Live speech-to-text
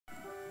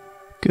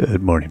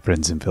Good morning,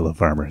 friends and fellow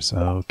farmers.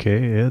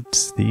 Okay,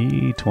 it's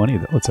the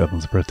 20th. Oh, it's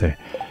Evelyn's birthday.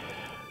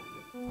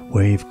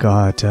 We've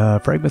got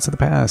fragments of the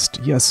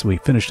past. Yes, we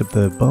finished up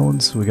the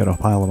bones. We got a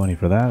pile of money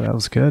for that. That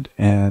was good.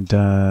 And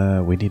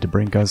we need to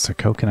bring Gunther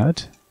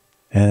coconut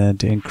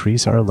and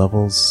increase our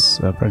levels,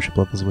 friendship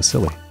levels with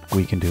Silly.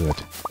 We can do it.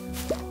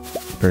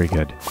 Very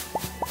good.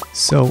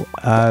 So,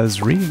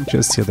 as reading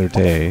just the other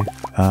day,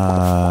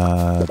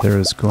 there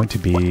is going to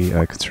be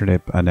a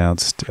concern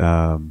announced.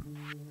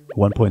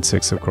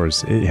 1.6, of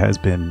course, it's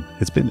been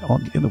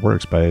in the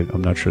works, but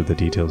I'm not sure the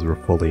details were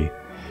fully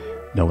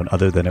known,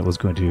 other than it was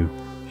going to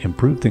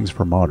improve things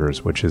for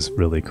modders, which is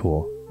really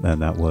cool,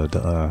 and that would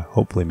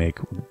hopefully make,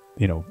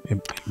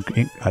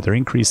 either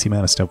increase the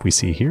amount of stuff we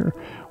see here,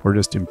 or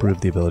just improve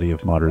the ability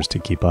of modders to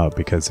keep up,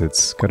 because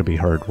it's going to be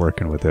hard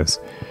working with this.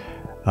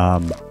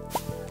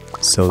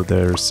 So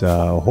there's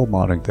a whole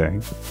modding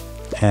thing,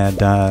 and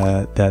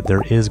that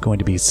there is going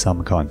to be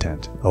some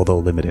content, although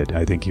limited.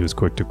 I think he was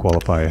quick to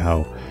qualify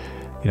how,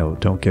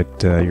 don't get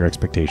your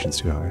expectations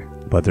too high.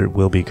 But there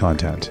will be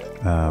content,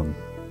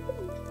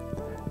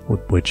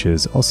 which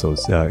is also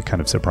kind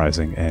of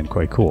surprising and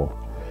quite cool.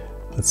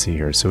 Let's see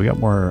here. So we got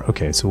more.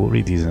 Okay, so we'll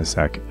read these in a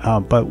sec.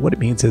 But what it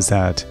means is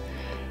that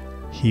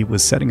he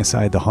was setting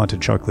aside the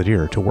Haunted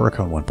Chocolatier to work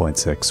on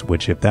 1.6,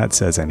 which, if that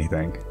says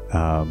anything,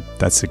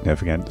 that's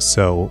significant.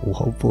 So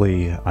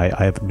hopefully,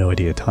 I have no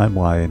idea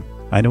timeline.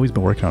 I know he's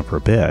been working on it for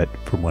a bit,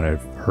 from what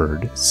I've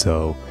heard,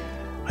 so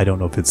I don't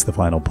know if it's the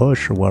final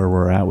push or where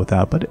we're at with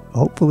that, but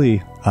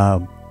hopefully, I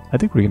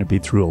think we're going to be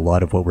through a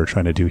lot of what we're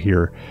trying to do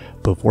here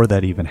before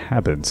that even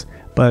happens.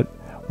 But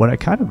what I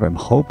kind of am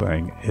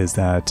hoping is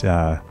that,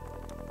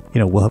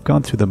 we'll have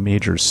gone through the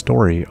major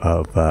story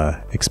of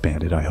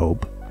Expanded, I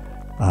hope,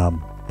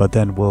 but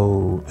then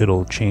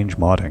it'll change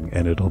modding,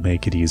 and it'll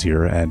make it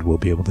easier, and we'll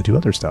be able to do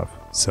other stuff.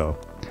 So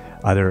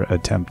either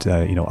attempt,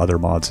 other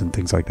mods and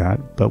things like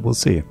that, but we'll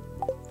see.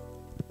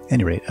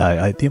 Any rate,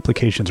 the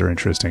implications are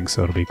interesting,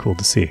 so it'll be cool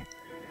to see.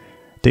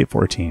 Day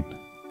 14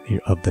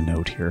 of the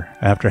note here.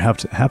 After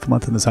half a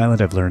month on this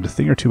island, I've learned a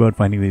thing or two about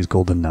finding these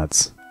golden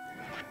nuts.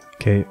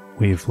 Okay,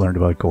 we've learned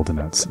about golden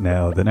nuts.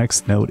 Now, the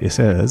next note, it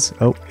says,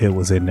 it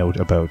was a note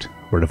about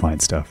where to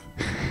find stuff.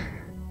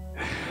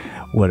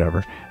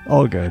 Whatever.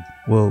 All good.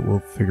 We'll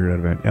figure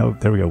it out. Oh,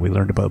 there we go. We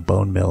learned about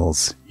bone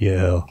mills.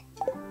 Yeah,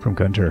 from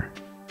Gunther.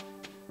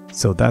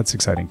 So that's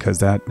exciting, because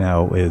that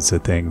now is a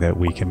thing that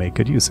we can make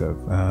good use of.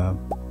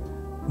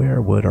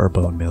 Where would our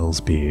bone mills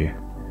be?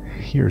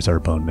 Here's our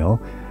bone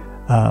mill.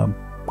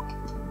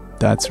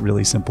 That's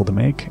really simple to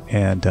make,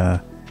 and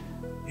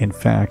in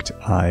fact,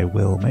 I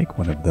will make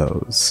one of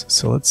those.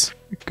 So let's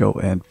go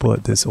and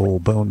put this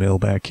old bone mill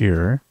back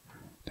here,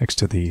 next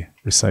to the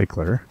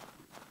recycler.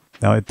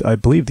 Now, I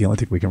believe the only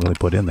thing we can really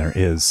put in there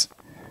is,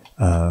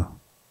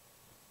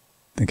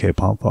 okay,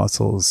 palm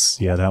fossils.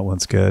 Yeah, that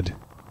one's good.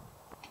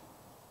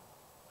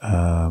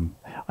 And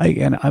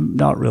I'm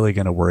not really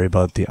going to worry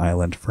about the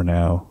island for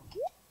now.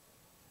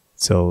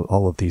 So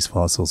all of these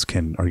fossils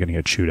are going to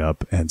get chewed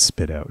up and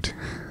spit out.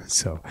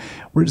 So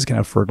we're just going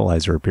to have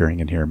fertilizer appearing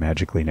in here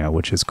magically now,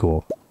 which is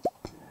cool.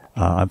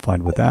 I'm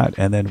fine with that.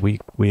 And then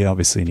we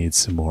obviously need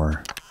some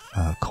more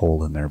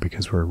coal in there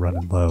because we're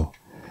running low.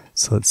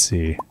 So let's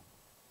see.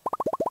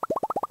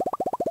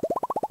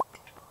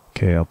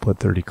 Okay, I'll put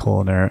 30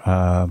 coal in there.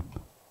 I'll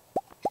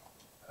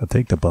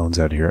take the bones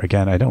out of here.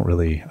 Again, I don't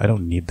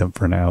need them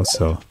for now,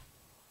 so...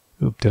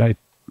 Oop, did I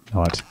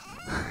not?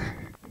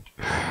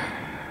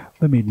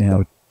 Let me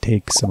now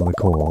take some of the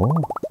coal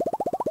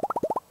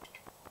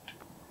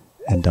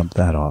and dump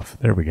that off.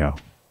 There we go.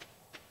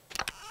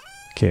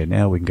 Okay,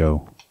 now we can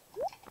go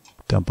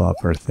dump off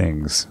our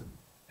things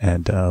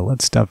and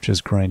let stuff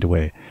just grind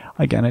away.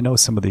 Again, I know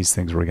some of these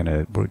things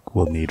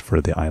we'll need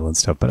for the island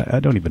stuff, but I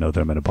don't even know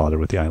that I'm going to bother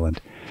with the island.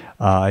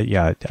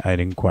 Yeah, I'd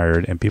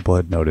inquired, and people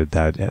had noted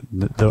that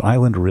the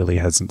island really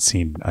hasn't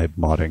seen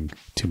modding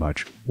too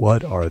much.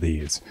 What are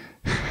these?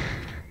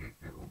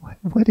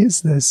 What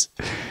is this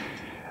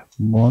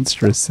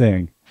monstrous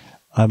thing?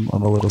 I'm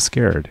a little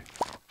scared.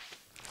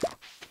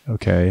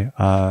 Okay,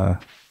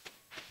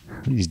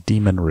 these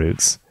demon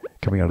roots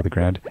coming out of the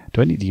ground.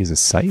 Do I need to use a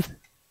scythe?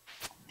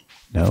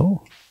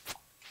 No?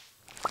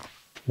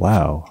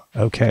 Wow,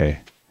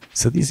 okay.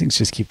 So these things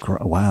just keep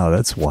growing. Wow,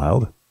 that's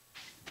wild.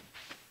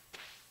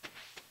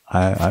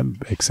 I'm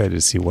excited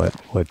to see what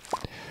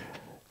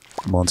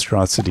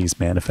monstrosities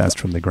manifest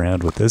from the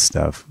ground with this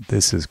stuff.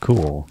 This is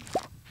cool.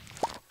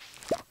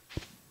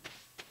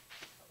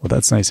 Well,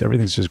 that's nice.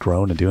 Everything's just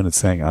growing and doing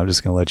its thing. I'm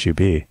just going to let you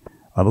be.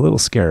 I'm a little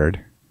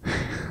scared.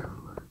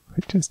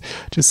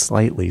 just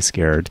slightly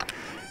scared,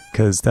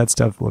 because that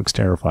stuff looks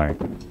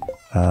terrifying.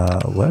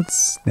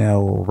 Let's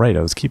now... Right,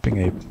 I was keeping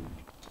a...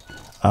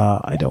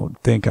 I don't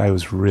think I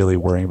was really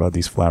worrying about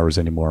these flowers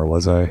anymore,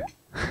 was I?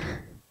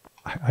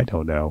 I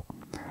don't know.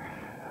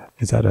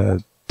 Is that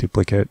a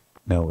duplicate?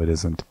 No, it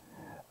isn't.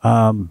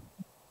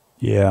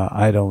 Yeah,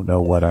 I don't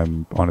know what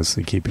I'm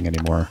honestly keeping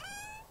anymore.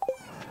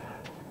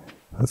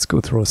 Let's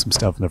go throw some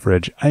stuff in the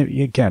fridge.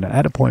 Again,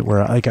 at a point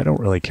where I don't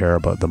really care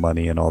about the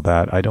money and all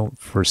that. I don't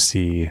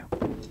foresee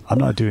I'm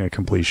not doing a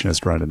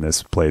completionist run in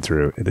this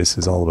playthrough. This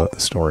is all about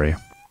the story.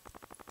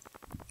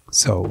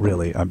 So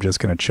really, I'm just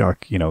going to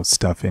chuck, you know,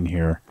 stuff in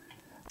here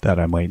that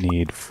I might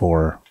need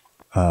for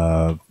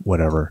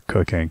whatever,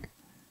 cooking,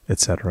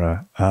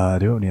 etc. Do I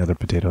have any other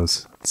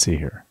potatoes? Let's see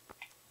here.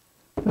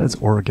 Let's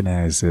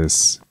organize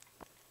this.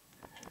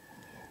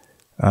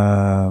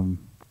 I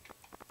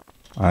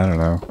don't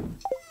know.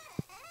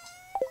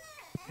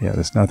 Yeah,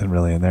 there's nothing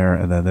really in there.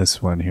 And then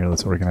this one here,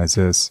 let's organize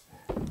this.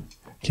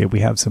 Okay,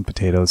 we have some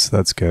potatoes, so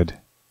that's good.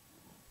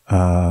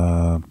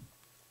 I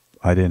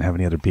didn't have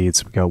any other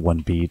beets. We got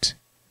one beet.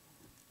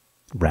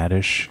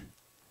 Radish.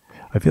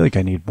 I feel like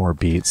I need more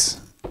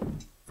beets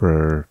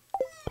for...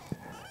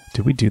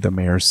 Did we do the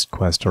mayor's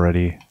quest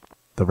already?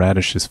 The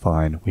radish is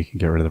fine. We can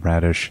get rid of the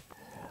radish.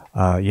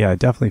 Yeah, I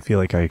definitely feel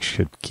like I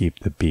should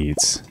keep the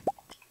beets.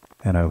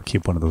 And I'll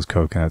keep one of those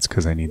coconuts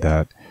because I need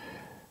that.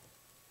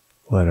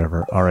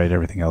 Whatever. Alright,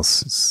 everything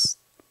else is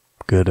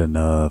good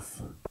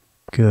enough.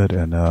 Good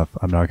enough.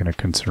 I'm not going to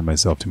concern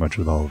myself too much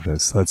with all of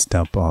this. Let's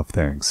dump off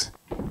things.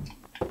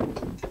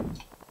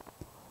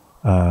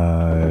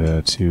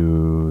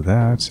 To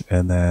that,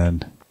 and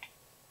then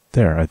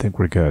there. I think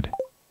we're good.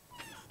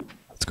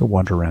 Let's go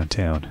wander around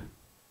town.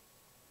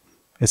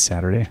 It's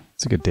Saturday.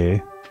 It's a good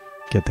day.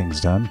 Get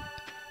things done.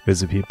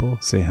 Visit people.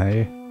 Say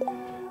hi.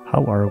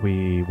 How are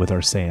we with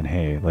our saying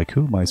hey? Like,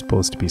 who am I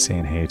supposed to be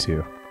saying hey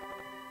to?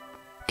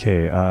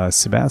 Okay,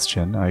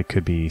 Sebastian, I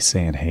could be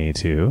saying hey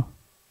to.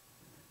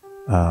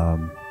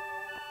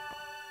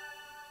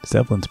 It's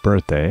Evelyn's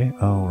birthday.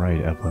 Oh,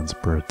 right, Evelyn's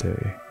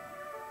birthday.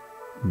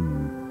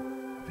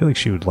 I feel like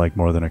she would like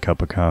more than a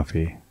cup of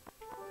coffee.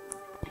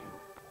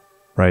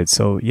 Right,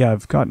 so yeah,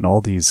 I've gotten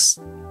all these,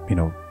 you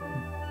know,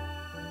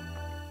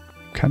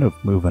 kind of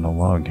moving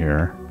along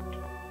here.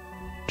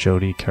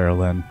 Jody,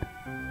 Carolyn,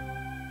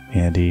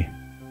 Andy,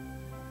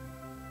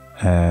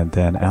 and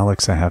then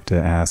Alex I have to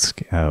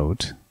ask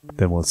out.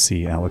 Then we'll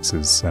see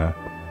Alex's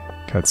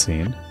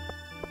cutscene.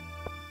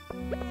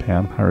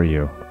 Pam, how are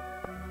you?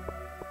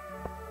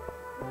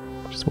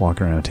 Just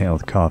walking around town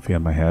with coffee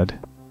on my head.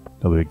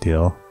 No big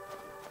deal.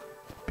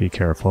 Be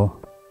careful.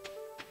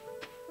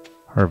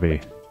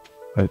 Harvey,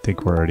 I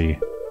think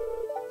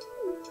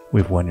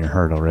we've won your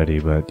heart already,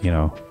 but, you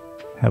know,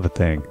 have a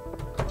thing.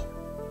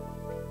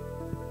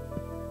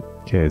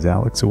 Okay, is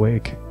Alex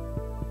awake?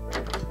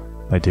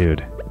 My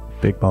dude.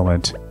 Big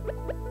moment.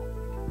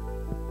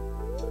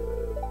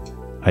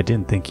 I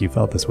didn't think you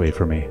felt this way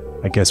for me.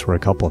 I guess we're a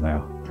couple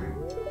now.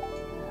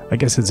 I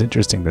guess it's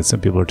interesting that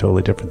some people are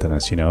totally different than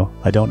us, you know?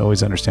 I don't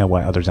always understand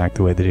why others act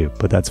the way they do,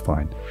 but that's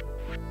fine.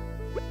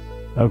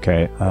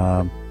 Okay,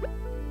 I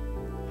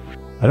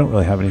don't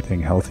really have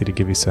anything healthy to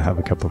give you, so have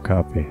a cup of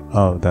coffee.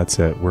 Oh, that's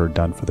it. We're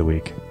done for the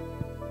week.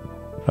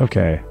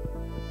 Okay.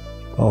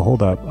 Oh,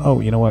 hold up.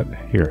 Oh, you know what?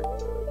 Here.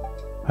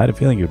 I had a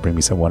feeling you'd bring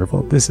me something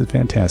wonderful. This is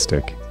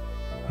fantastic.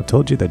 I've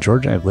told you that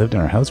George and I have lived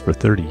in our house for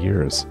 30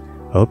 years.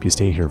 I hope you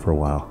stay here for a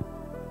while.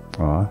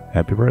 Aw,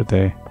 happy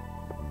birthday.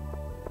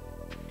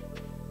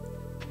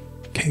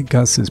 Okay,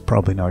 Gus is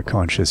probably not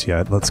conscious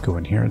yet. Let's go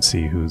in here and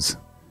see who's...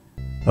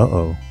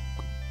 Uh-oh.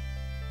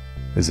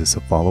 Is this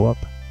a follow-up?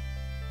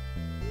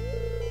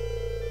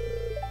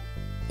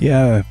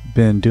 Yeah, I've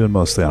been doing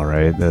mostly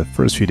alright. The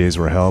first few days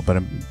were hell, but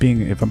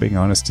if I'm being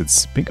honest,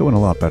 it's been going a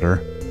lot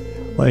better.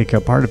 Like, a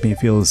part of me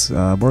feels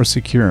more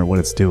secure in what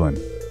it's doing.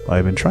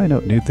 I've been trying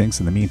out new things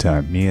in the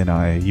meantime. Me and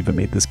I even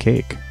made this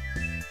cake.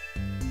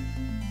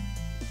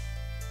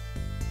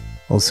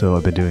 Also,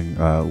 I've been doing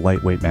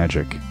lightweight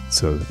magic,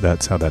 so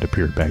that's how that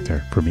appeared back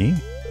there. For me?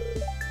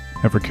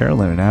 And for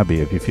Carolyn and Abby,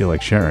 if you feel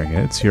like sharing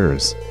it, it's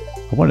yours.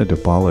 I wanted to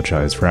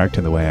apologize for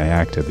acting the way I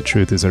acted. The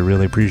truth is I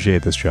really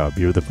appreciate this job.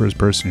 You were the first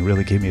person who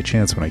really gave me a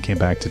chance when I came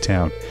back to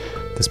town.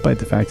 Despite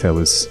the fact I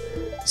was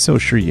so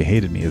sure you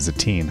hated me as a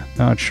teen,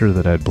 not sure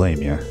that I'd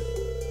blame you.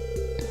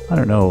 I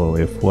don't know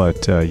if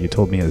what you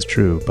told me is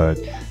true, but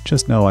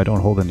just know I don't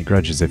hold any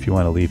grudges if you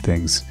want to leave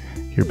things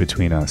here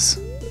between us.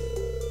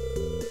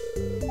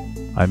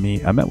 I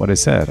meant what I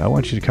said. I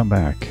want you to come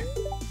back.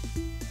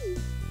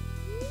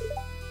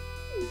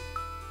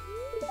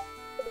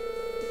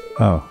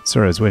 Oh,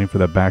 sorry, I was waiting for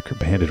that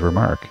backhanded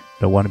remark.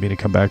 Don't want me to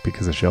come back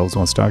because the shelves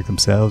won't stock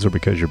themselves or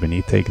because you're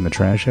beneath taking the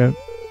trash out?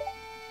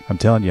 I'm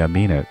telling you, I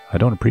mean it. I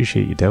don't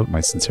appreciate you doubting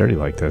my sincerity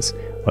like this.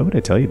 Why would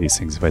I tell you these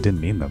things if I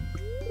didn't mean them?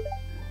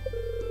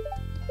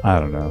 I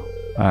don't know.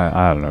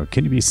 I don't know.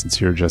 Can you be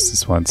sincere just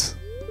this once?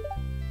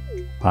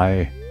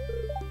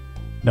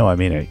 No, I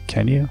mean it.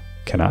 Can you?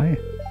 Can I?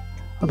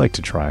 I'd like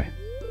to try.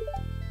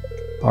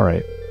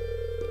 Alright.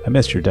 I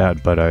missed your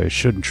dad, but I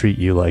shouldn't treat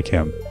you like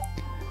him.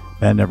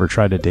 Man never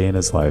tried a day in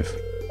his life.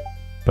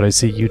 But I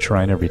see you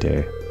trying every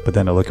day. But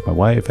then I look at my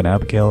wife and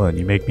Abigail and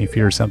you make me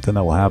fear something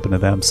that will happen to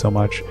them so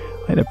much,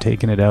 I end up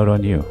taking it out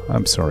on you.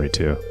 I'm sorry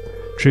too.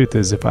 Truth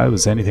is, if I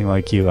was anything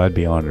like you, I'd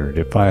be honored.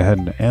 If I had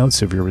an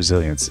ounce of your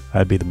resilience,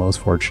 I'd be the most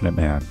fortunate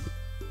man.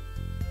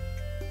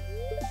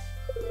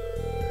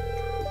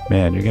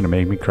 Man, you're gonna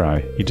make me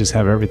cry. You just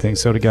have everything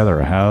so together.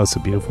 A house, a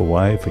beautiful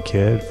wife, a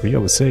kid. For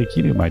your sake,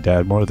 you knew my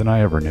dad more than I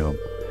ever knew him.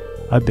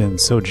 I've been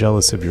so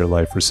jealous of your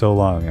life for so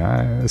long.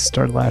 I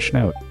started lashing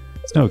out.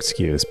 It's no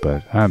excuse,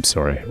 but I'm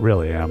sorry.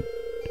 Really am.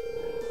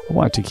 I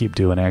want to keep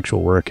doing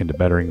actual work into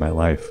bettering my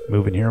life.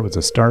 Moving here was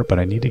a start, but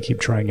I need to keep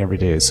trying every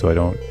day so I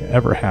don't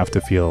ever have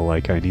to feel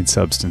like I need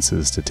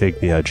substances to take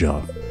the edge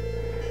off.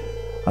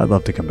 I'd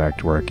love to come back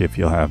to work if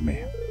you'll have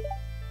me.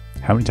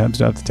 How many times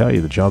do I have to tell you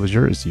the job is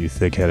yours, you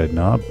thick-headed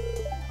knob?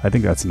 I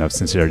think that's enough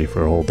sincerity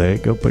for a whole day.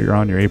 Go put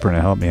on your apron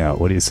and help me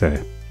out. What do you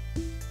say?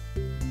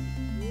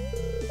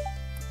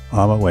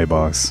 On my way,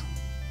 boss.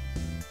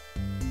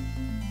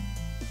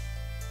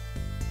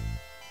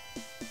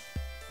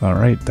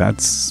 Alright,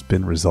 that's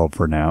been resolved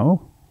for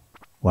now.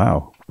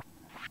 Wow.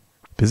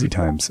 Busy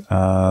times.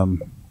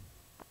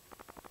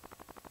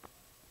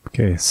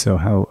 Okay, so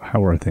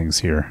how are things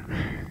here?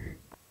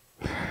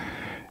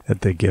 At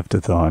the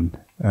gift-a-thon.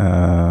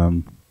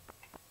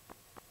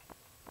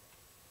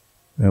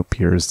 No,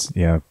 Pierre's,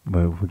 yeah,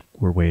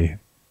 we're way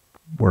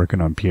working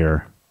on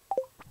Pierre.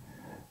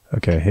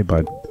 Okay, hey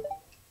bud.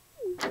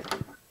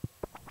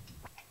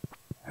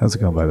 How's it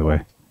going, by the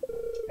way?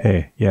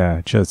 Hey,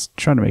 yeah, just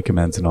trying to make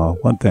amends and all.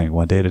 One thing,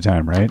 one day at a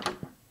time, right?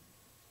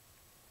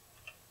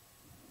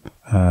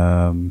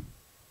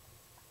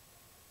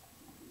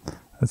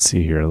 Let's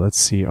see here. Let's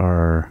see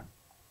our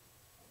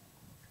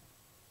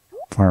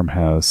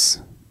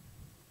farmhouse.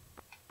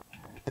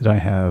 Did I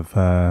have,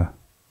 oh,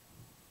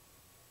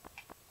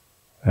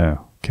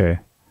 okay.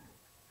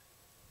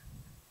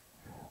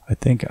 I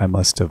think I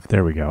must have,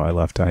 there we go.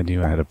 I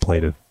knew I had a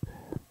plate of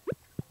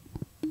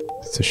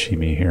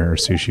sashimi here, or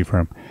sushi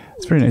from.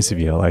 It's very nice of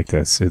you. I like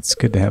this. It's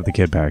good to have the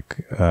kid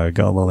back.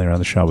 Got lonely around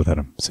the shop without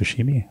him.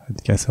 Sashimi? I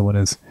guess that one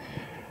is.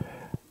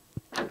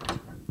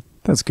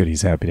 That's good.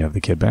 He's happy to have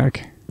the kid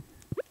back.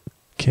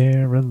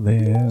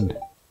 Carolyn.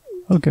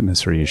 Oh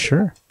goodness, are you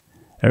sure?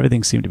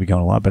 Everything seemed to be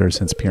going a lot better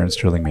since Pierre and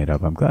Sterling made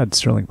up. I'm glad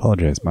Sterling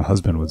apologized. My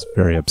husband was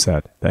very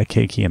upset. That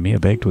cake he and Mia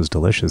baked was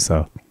delicious,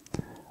 though.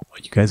 Oh,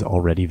 you guys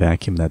already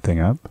vacuumed that thing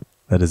up?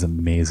 That is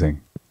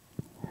amazing.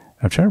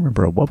 I'm trying to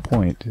remember, at what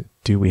point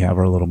do we have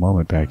our little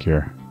moment back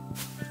here?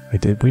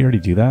 Did we already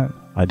do that?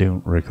 I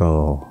don't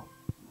recall.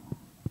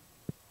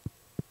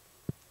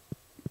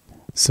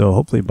 So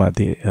hopefully by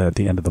the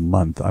end of the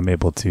month, I'm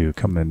able to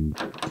come and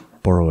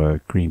borrow a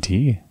green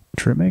tea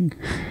trimming.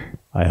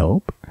 I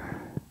hope.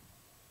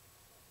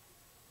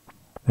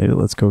 Maybe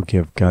let's go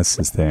give Gus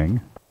his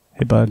thing.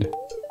 Hey, bud.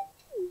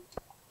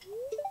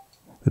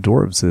 The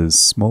dwarves is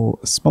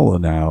Smola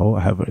now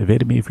have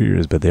evaded me for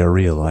years, but they are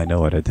real. I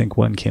know it. I think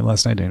one came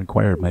last night and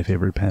acquired my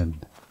favorite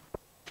pen.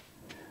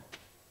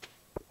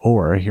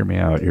 Or, hear me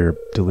out, you're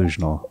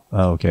delusional.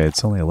 Oh, okay,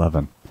 it's only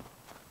 11.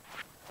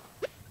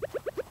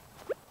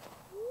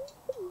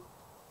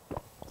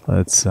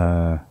 Let's,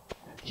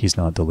 he's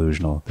not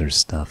delusional. There's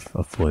stuff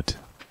afoot.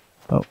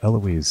 Oh,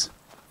 Eloise.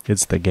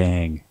 It's the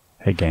gang.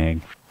 Hey,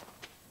 gang.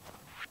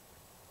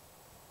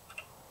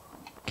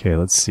 Okay,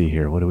 let's see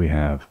here. What do we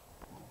have?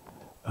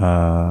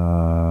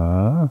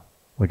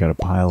 We got a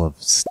pile of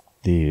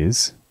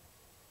these.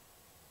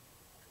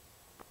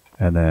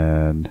 And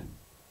then...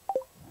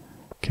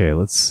 Okay,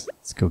 let's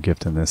go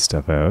gifting this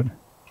stuff out.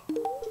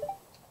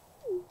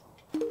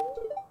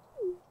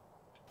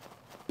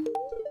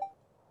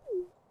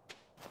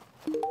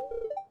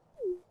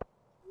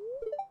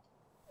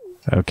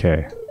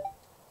 Okay.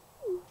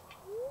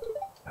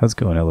 How's it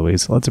going,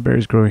 Eloise? Lots of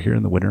berries grow here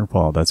in the winter and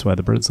fall. That's why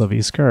the birds love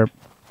East Carp.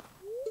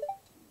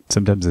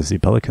 Sometimes I see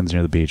pelicans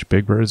near the beach.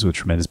 Big birds with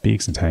tremendous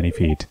beaks and tiny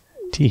feet.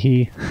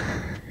 Tee-hee.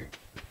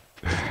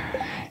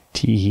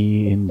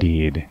 Tee-hee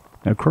indeed.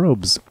 Now,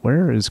 Krobes.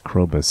 Where is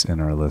Krobus in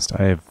our list?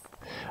 I have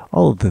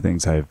all of the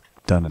things I've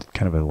done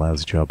kind of a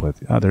lousy job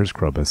with. Ah, there's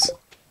Krobus.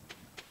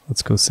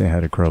 Let's go say hi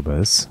to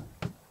Krobus.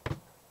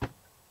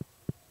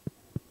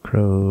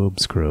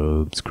 Krobes,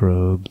 Krobes,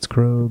 Krobes,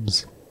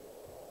 Krobes.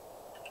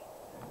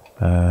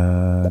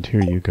 And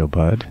here you go,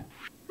 bud.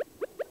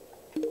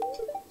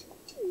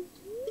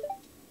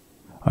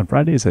 On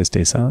Fridays, I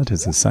stay silent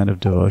as a sign of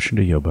devotion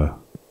to Yoba.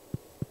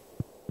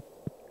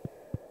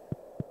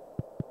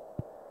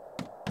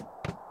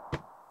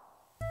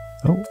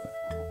 Oh,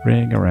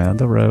 ring around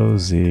the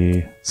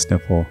rosy.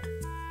 Sniffle.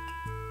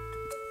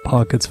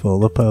 Pockets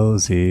full of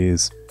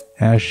posies.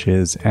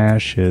 Ashes,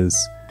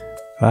 ashes.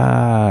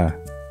 Ah!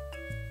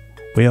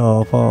 We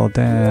all fall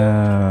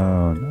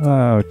down.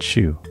 Oh,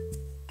 chew.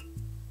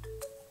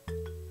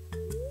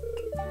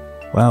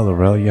 Wow,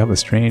 Laurel, you have a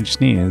strange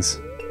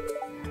sneeze.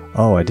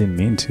 Oh, I didn't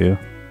mean to.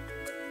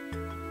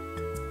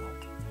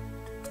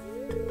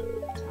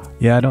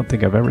 Yeah, I don't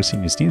think I've ever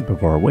seen you sneeze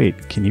before.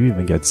 Wait, can you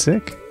even get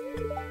sick?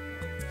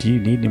 Do you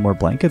need any more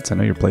blankets? I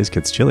know your place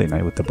gets chilly at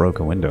night with the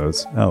broken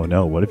windows. Oh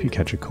no, what if you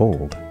catch a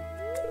cold?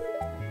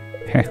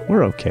 Heh,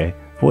 we're okay.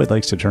 Boyd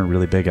likes to turn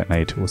really big at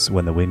night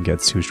when the wind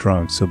gets too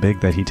strong, so big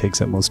that he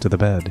takes up most of the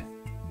bed.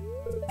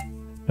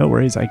 No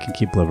worries, I can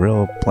keep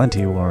Lavril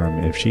plenty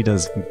warm. If she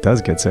does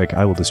get sick,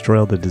 I will destroy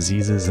all the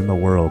diseases in the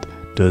world.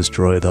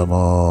 Destroy them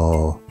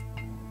all.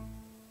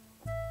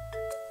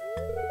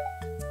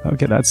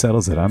 Okay, that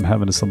settles it. I'm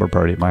having a slumber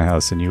party at my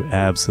house, and you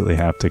absolutely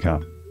have to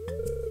come.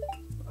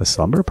 A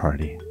slumber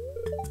party?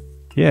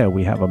 Yeah,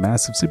 we have a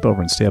massive sleepover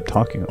and stay up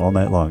talking all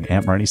night long.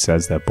 Aunt Marnie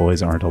says that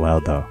boys aren't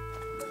allowed, though.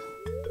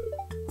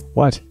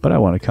 What? But I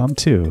want to come,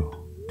 too.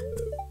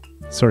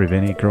 Sorry,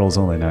 Vinny. Girls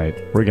only night.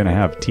 We're going to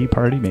have a tea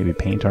party, maybe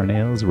paint our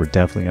nails. We're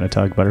definitely going to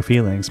talk about our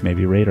feelings,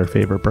 maybe rate our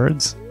favorite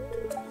birds.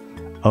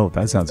 Oh,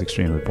 that sounds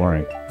extremely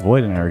boring.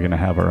 Void and I are going to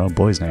have our own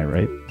boys' night,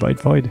 right? Right,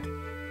 Void?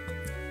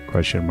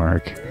 Question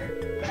mark.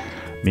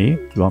 Me?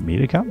 You want me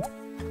to come?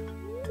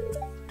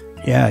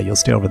 Yeah, you'll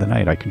stay over the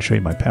night. I can show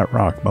you my pet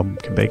rock. Mom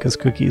can bake us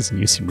cookies and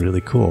you seem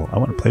really cool. I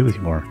want to play with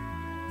you more.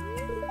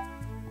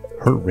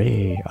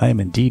 Hooray! I am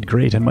indeed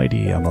great and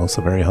mighty. I'm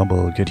also very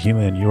humble, good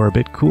human. You are a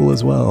bit cool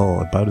as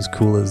well. About as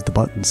cool as the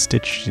button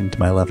stitched into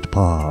my left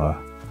paw.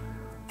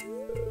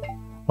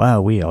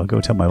 Wow, I'll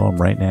go tell my mom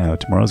right now.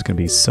 Tomorrow's going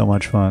to be so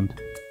much fun.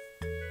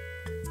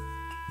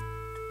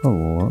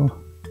 Oh.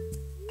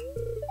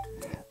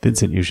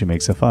 Vincent usually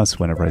makes a fuss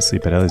whenever I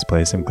sleep at Ellie's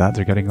place. I'm glad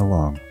they're getting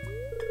along.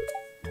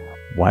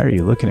 Why are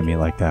you looking at me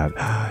like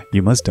that?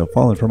 You must have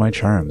fallen for my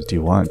charms. Do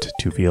you want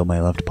to feel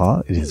my left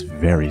paw? It is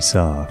very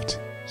soft.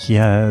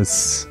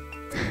 Yes.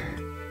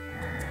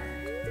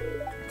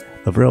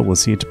 Lavril, we'll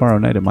see you tomorrow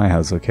night at my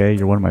house, okay?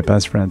 You're one of my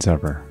best friends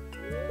ever.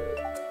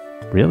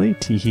 Really?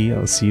 Teehee,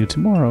 I'll see you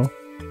tomorrow.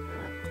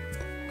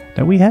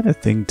 Now, we had a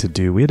thing to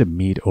do. We had a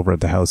meet over at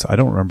the house. I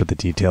don't remember the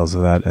details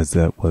of that, as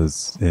that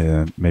was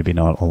maybe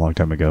not a long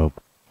time ago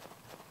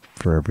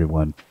for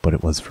everyone, but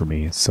it was for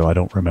me. So I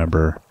don't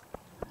remember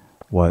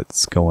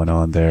what's going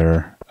on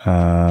there.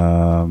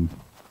 I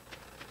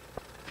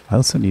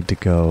also need to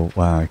go.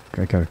 Wow, I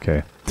got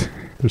okay.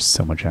 There's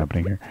so much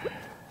happening here.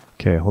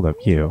 Okay, hold up,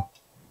 you.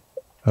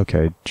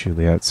 Okay,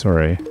 Juliet,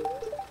 sorry.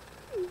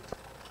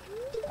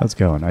 How's it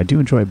going? I do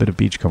enjoy a bit of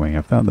beachcombing.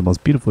 I found the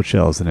most beautiful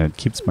shells and it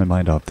keeps my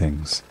mind off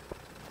things.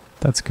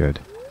 That's good.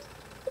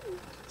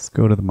 Let's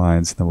go to the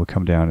mines and then we'll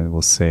come down and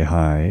we'll say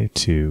hi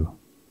to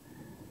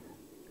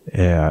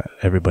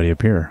everybody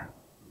up here.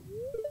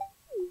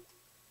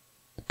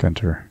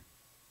 Gunther.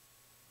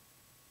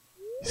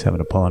 He's having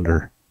a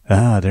ponder.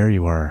 Ah, there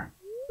you are.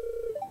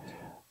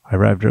 I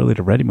arrived early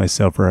to ready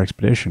myself for our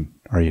expedition.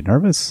 Are you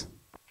nervous?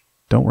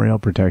 Don't worry, I'll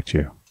protect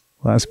you.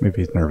 Well, ask me if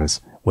he's nervous.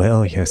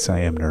 Well, yes, I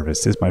am nervous.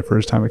 This is my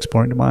first time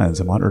exploring the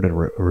mines. I'm honored a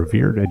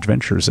revered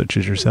adventurer such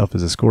as yourself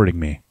is escorting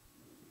me.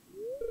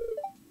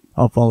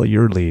 I'll follow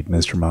your lead,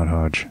 Mr.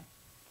 Mounthodge.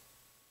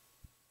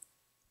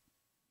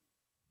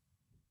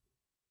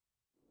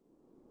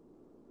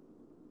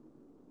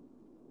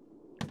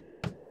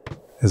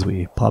 As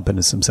we pop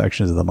into some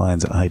sections of the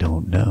mines, I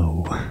don't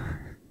know.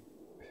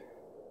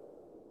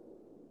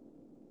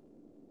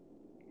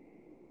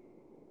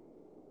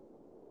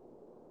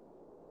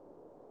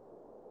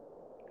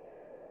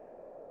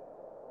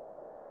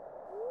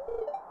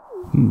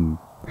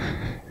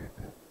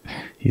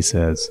 He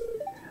says,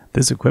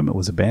 this equipment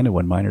was abandoned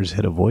when miners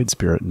hit a void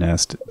spirit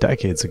nest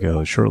decades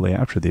ago, shortly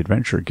after the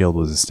Adventure Guild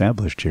was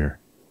established here.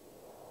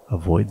 A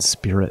void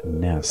spirit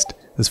nest.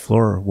 This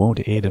floor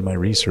won't aid in my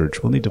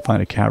research. We'll need to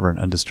find a cavern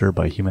undisturbed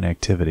by human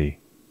activity.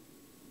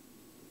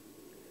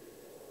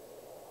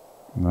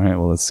 Alright,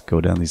 well, let's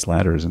go down these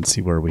ladders and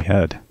see where we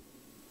head.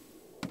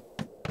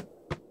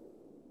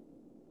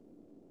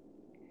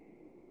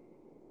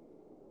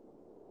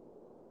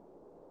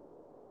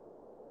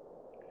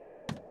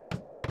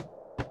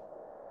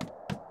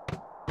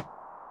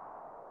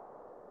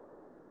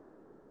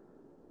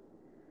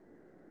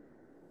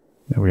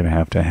 Now we're going to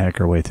have to hack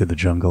our way through the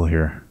jungle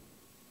here.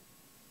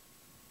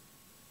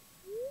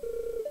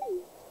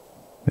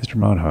 Mr.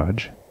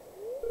 Mounthodge.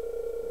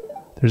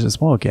 There's a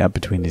small gap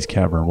between these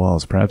cavern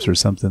walls. Perhaps there's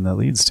something that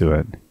leads to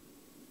it.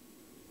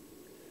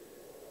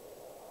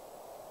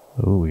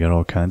 Oh, we got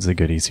all kinds of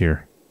goodies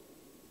here.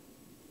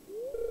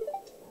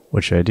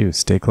 What should I do?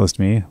 Stay close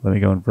to me? Let me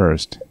go in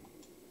first.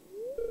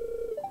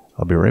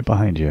 I'll be right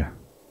behind you.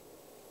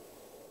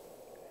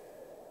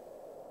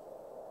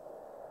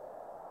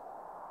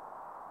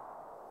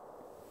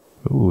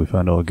 Ooh, we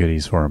found all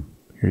goodies for him.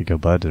 Here you go,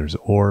 bud. There's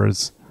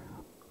ores.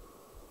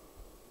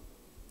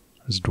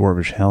 There's a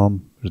dwarvish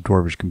helm. There's a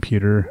dwarvish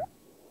computer.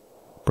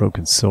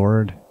 Broken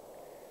sword.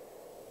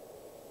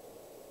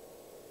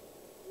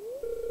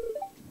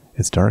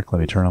 It's dark. Let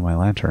me turn on my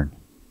lantern.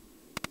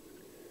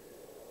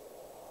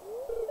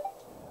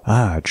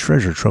 Ah, a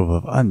treasure trove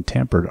of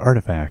untampered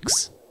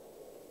artifacts.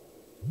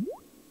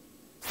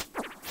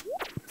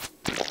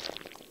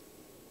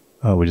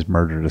 Oh, we just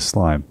murdered a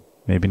slime.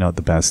 Maybe not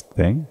the best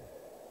thing.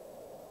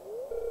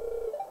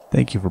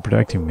 Thank you for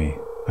protecting me.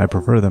 I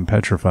prefer them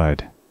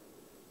petrified.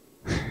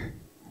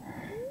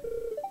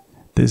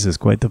 This is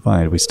quite the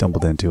find we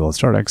stumbled into. I'll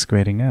start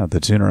excavating now. The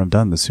sooner I'm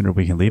done, the sooner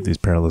we can leave these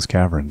perilous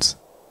caverns.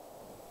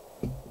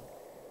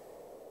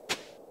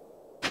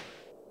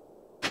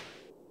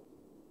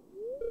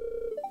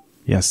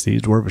 Yes,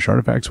 these dwarvish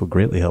artifacts will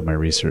greatly help my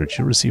research.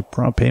 You'll receive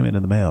prompt payment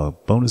in the mail.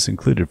 Bonus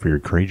included for your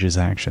courageous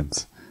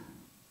actions.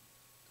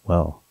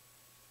 Well.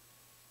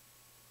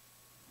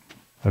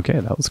 Okay,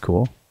 that was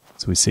cool.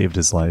 So we saved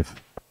his life.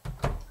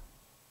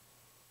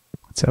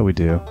 That's how we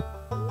do.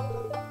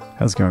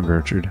 How's it going,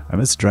 Gertrude? I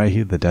miss the dry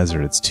heat of the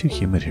desert. It's too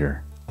humid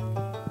here.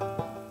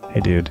 Hey,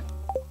 dude.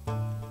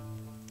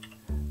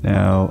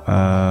 Now,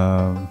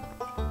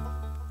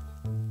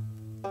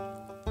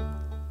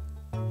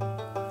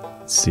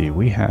 let's see.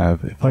 We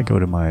have, if I go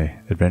to my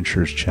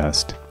adventures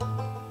chest,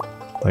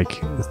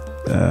 like,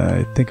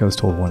 I think I was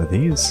told one of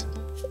these.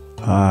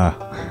 Ah,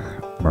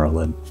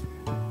 Merlin.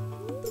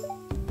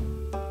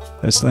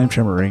 That slime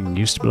tremor ring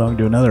used to belong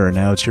to another, and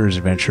now it's yours,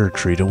 adventure.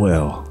 Treat it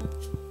well.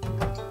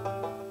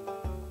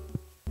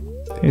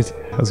 Hey,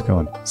 how's it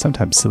going?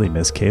 Sometimes Silly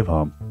miss cave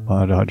home.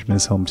 Dodge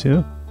miss home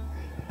too?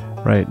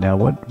 Right, now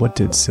what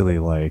did Silly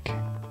like?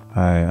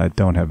 I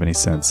don't have any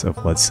sense of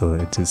what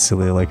Silly... Did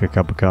Silly like a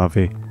cup of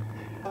coffee?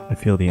 I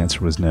feel the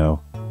answer was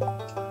no.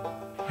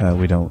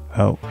 We don't...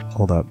 Oh,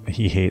 hold up.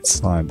 He hates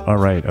slime.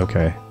 Alright,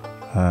 okay.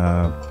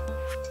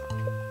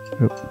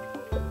 Oop.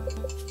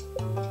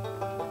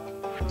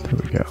 There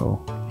we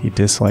go. He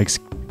dislikes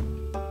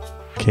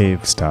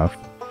cave stuff.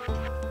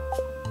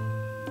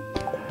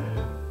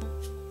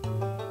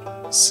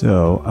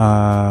 So,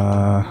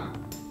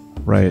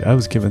 right, I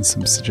was given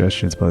some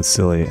suggestions about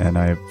Silly, and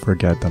I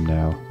forget them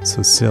now.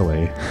 So,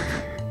 Silly,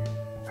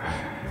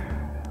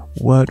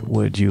 what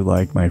would you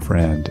like, my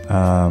friend?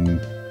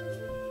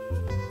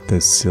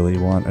 Does Silly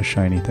want a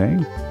shiny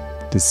thing?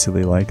 Does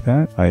Silly like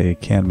that? I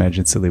can't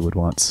imagine Silly would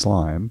want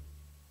slime.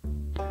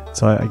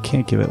 So I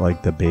can't give it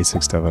like the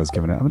basic stuff I was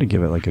giving it. I'm going to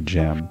give it like a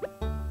gem.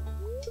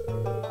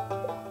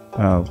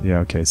 Oh, yeah,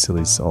 okay,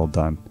 Silly's all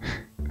done.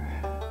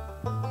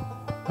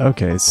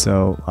 Okay,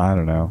 so, I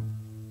don't know.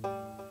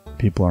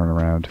 People aren't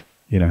around.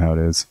 You know how it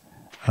is.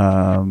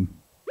 I'd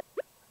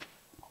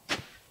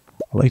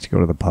like to go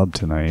to the pub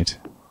tonight.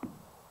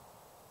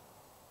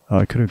 Oh,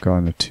 I could have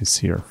gone to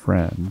see our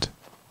friend.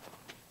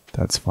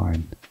 That's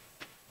fine.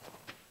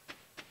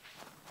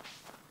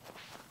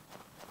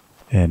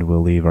 And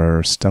we'll leave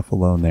our stuff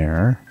alone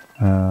there.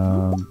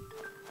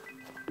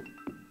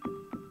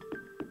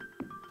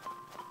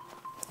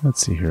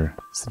 Let's see here.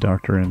 Is the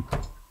doctor in?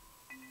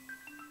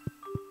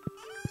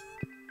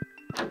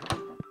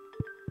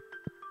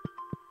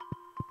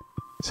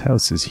 This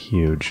house is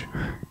huge.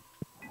 I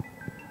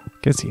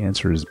guess the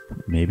answer is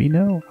maybe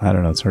no? I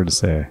don't know, it's hard to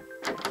say.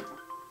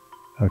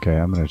 Okay,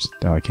 I'm gonna just...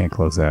 No, I can't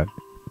close that.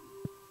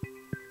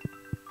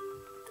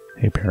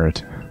 Hey,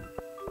 parrot.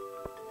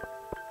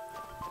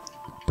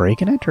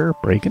 Break and enter!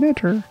 Break and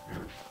enter!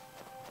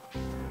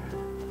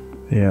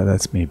 Yeah,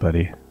 that's me,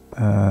 buddy.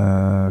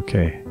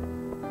 Okay.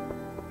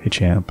 Hey,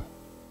 champ.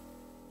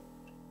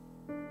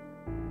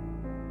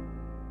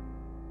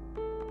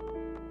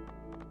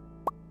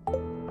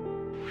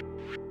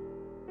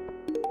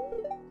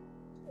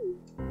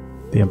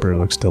 The Emperor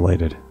looks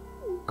delighted.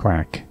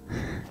 Quack.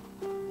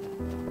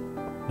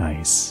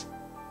 Nice.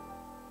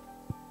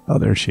 Oh,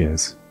 there she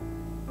is.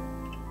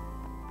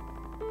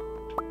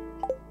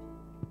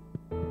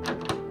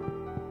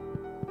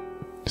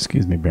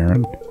 Excuse me,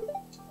 Baron.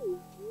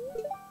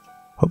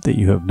 Hope that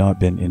you have not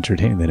been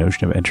entertaining the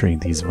notion of entering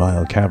these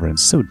vile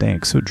caverns, so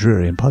dank, so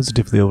dreary, and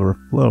positively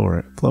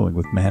overflowing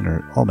with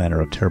all manner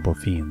of terrible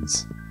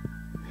fiends.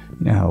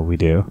 You know how we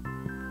do.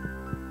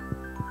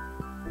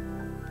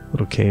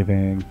 Little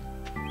caving.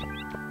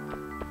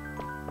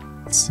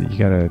 Let's see, you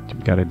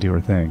gotta do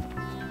her thing.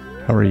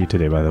 How are you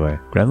today, by the way?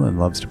 Gremlin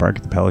loves to bark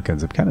at the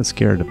pelicans. I'm kind of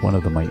scared if one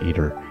of them might eat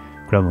her.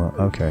 Gremlin,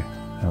 okay.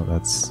 No,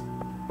 that's...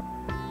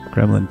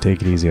 Gremlin,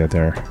 take it easy out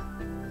there.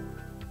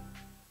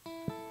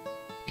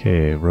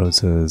 Okay,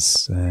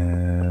 Rosa's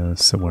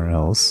somewhere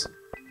else.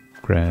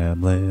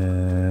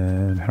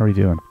 Gremlin, how are you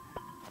doing?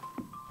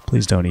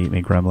 Please don't eat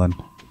me, Gremlin.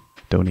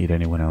 Don't eat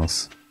anyone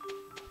else.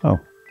 Oh,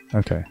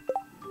 okay.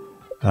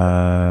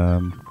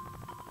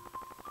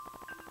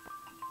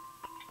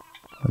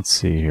 Let's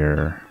see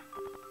here.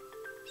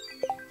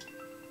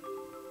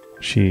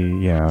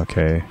 Yeah,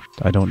 okay.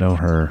 I don't know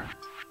her.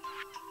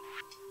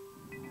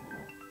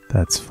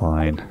 That's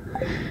fine.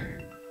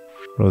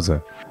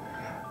 Rosa.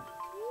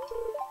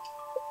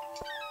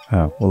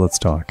 Oh, well, let's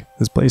talk.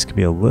 This place can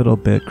be a little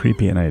bit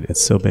creepy at night.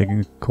 It's so big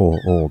and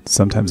old.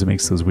 Sometimes it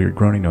makes those weird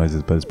groaning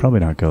noises, but it's probably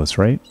not ghosts,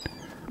 right?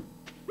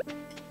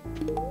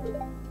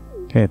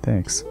 Okay,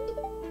 thanks.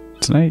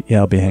 Tonight, yeah,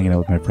 I'll be hanging out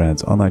with my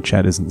friends. Online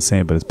chat isn't the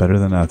same, but it's better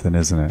than nothing,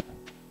 isn't it?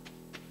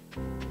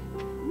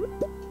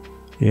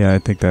 Yeah, I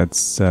think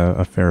that's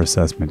a fair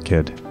assessment,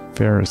 kid.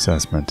 Fair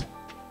assessment.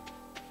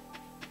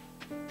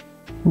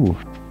 Ooh.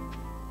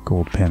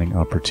 Gold panning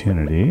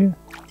opportunity.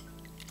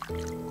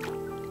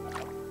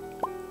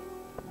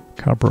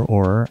 Copper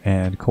ore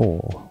and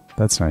coal.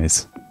 That's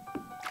nice.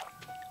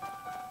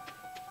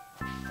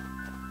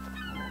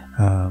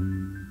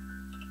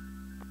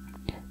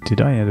 Did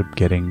I end up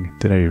getting...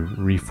 Did I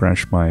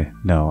refresh my...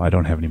 No, I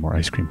don't have any more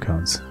ice cream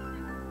cones.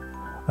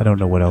 I don't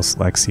know what else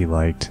Lexi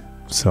liked,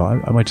 so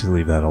I might just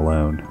leave that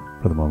alone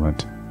for the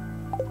moment.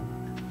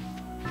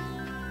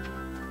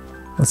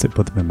 Unless I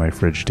put them in my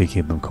fridge to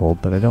keep them cold,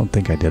 but I don't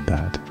think I did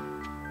that.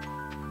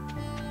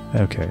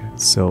 Okay,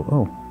 so...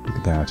 Oh, look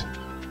at that.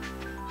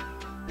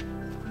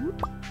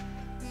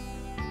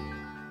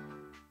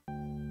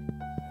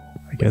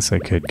 I guess I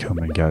could come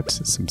and get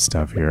some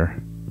stuff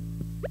here.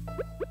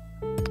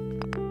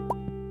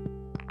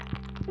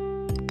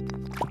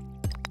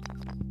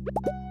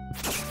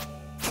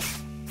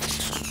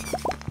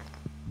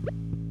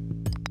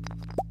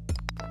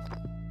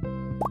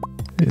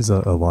 is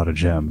a lot of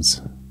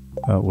gems.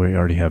 We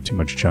already have too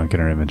much junk in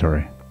our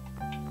inventory.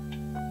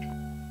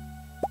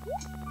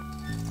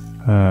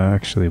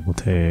 Actually, we'll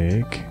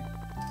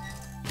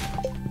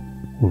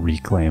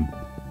reclaim.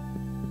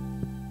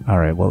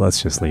 Alright, well,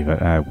 let's just leave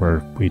it.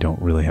 We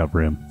don't really have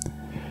room.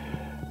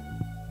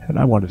 And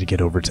I wanted to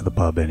get over to the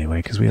pub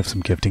anyway, because we have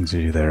some gifting to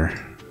do there.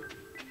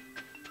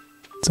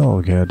 It's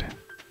all good.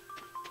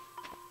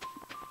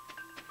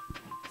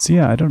 So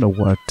yeah, I don't know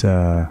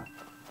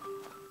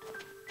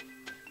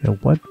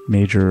what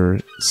major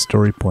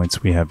story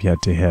points we have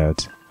yet to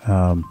hit.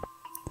 There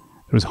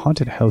was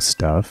haunted house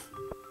stuff.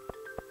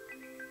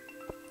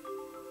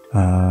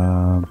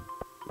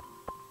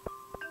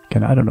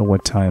 Again, I don't know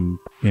what time,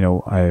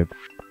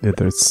 if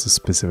there's a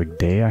specific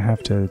day I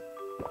have to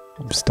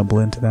stumble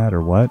into that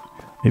or what.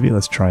 Maybe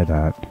let's try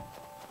that.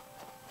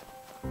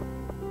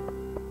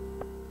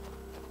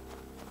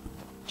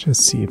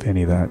 Just see if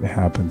any of that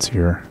happens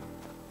here.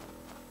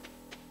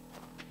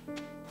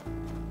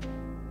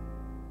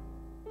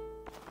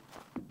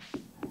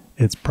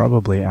 It's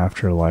probably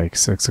after like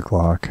 6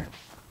 o'clock.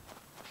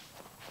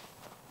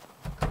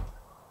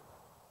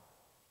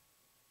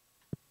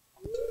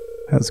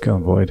 How's it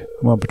going, Void?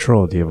 I'm on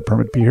patrol. Do you have a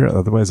permit to be here?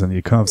 Otherwise, I need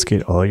to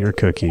confiscate all your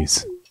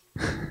cookies.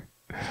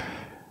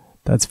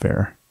 That's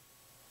fair.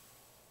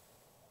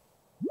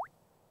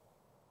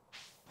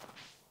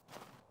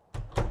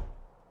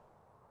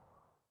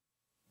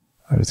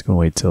 I'm just going to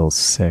wait till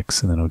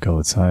 6 and then I'll go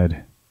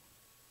outside.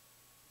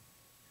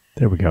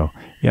 There we go.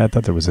 Yeah, I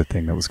thought there was a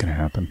thing that was going to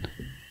happen.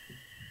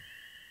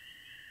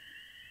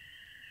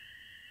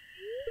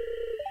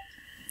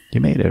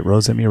 You made it.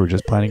 Rose and me were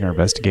just planning our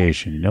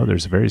investigation. You know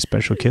there's a very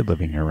special kid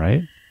living here,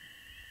 right?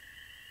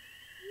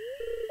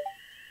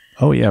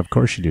 Oh yeah, of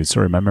course you do.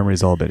 Sorry, my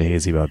memory's all a bit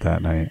hazy about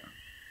that night.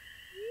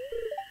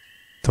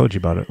 Told you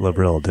about it,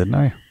 Lavril, didn't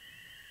I?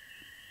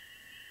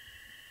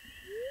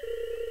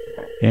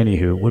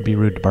 Anywho, it would be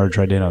rude to barge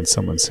right in on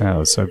someone's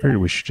house, so I figured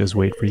we should just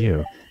wait for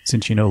you,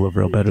 since you know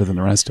Lavril better than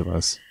the rest of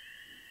us.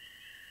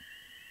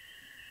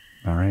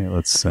 Alright,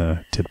 let's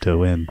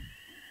tiptoe in.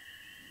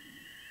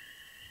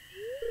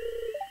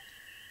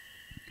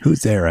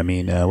 Who's there? I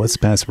mean, what's the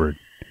password?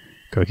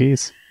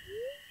 Cookies?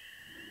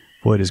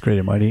 Void is great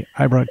and mighty.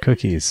 I brought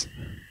cookies.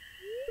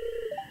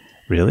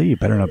 Really? You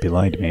better not be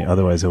lying to me,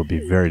 otherwise I will be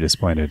very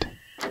disappointed.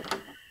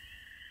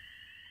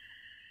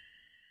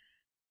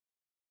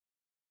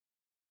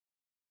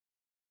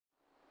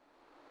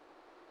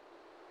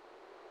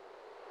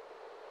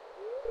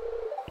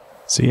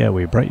 So yeah,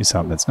 we brought you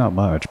something. It's not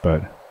much,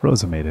 but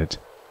Rosa made it.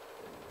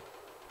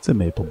 It's a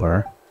maple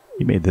bar.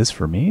 You made this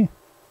for me?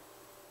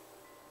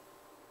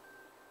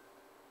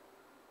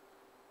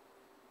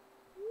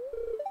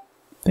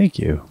 Thank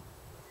you.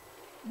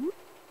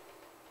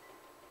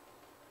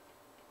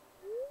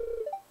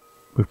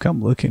 We've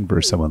come looking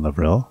for someone,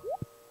 Lavril.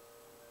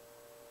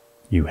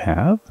 You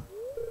have?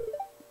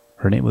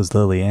 Her name was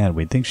Lily Ann.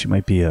 We think she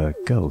might be a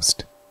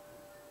ghost.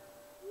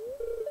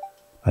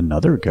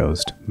 Another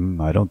ghost?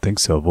 I don't think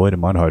so. Void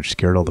and Monhodge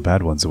scared all the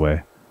bad ones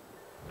away.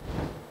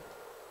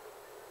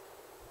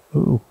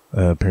 Ooh,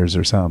 pears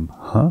or some.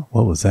 Huh?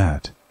 What was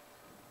that?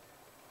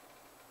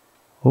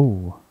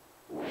 Oh.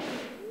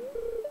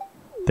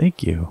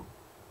 Thank you.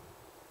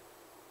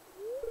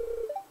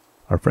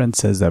 Our friend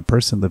says that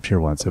person lived here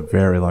once, a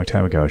very long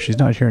time ago. She's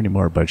not here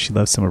anymore, but she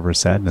left some of her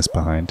sadness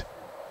behind.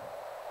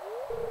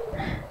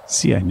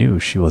 See, I knew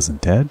she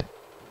wasn't dead.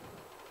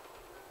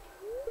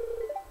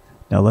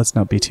 Now let's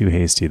not be too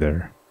hasty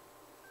there.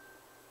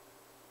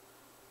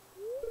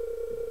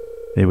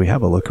 May we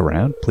have a look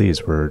around?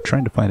 Please, we're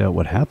trying to find out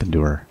what happened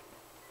to her.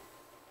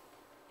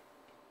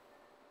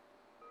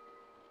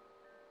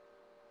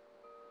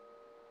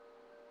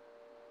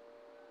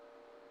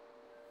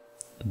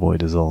 The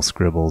void is all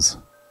scribbles.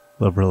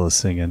 Lavril is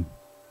singing.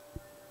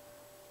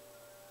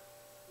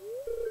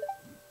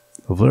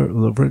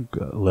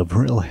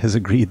 Lavril has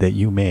agreed that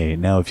you may.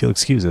 Now, if you'll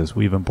excuse us,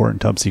 we have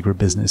important top-secret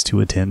business to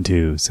attend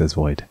to, says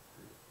Void.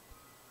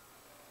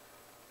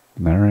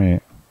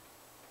 Alright.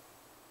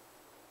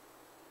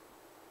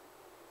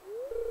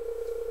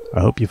 I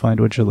hope you find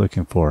what you're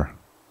looking for.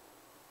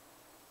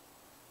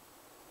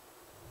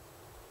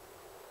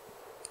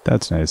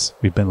 That's nice.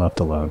 We've been left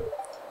alone.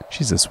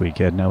 She's a sweet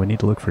kid. Now we need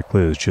to look for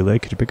clues. Julie,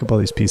 could you pick up all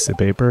these pieces of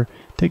paper?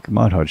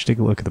 Monhodge, take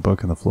a look at the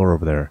book on the floor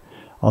over there.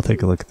 I'll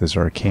take a look at this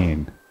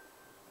arcane.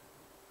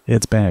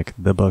 It's back.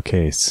 The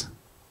bookcase.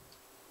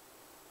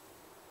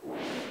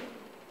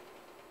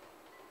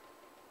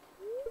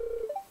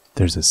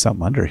 There's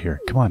something under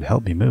here. Come on,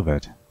 help me move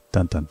it.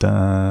 Dun dun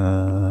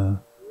dun.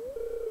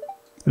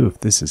 Oof,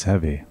 this is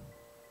heavy.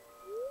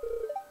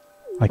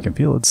 I can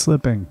feel it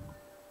slipping.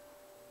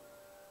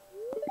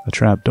 A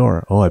trap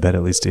door. Oh, I bet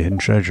it leads to hidden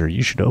treasure.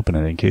 You should open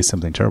it in case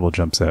something terrible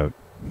jumps out.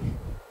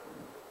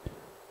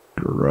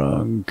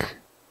 Grunk.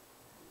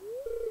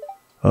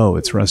 Oh,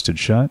 it's rusted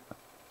shut?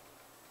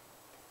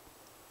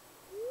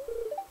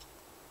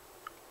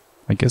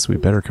 I guess we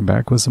better come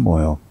back with some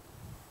oil.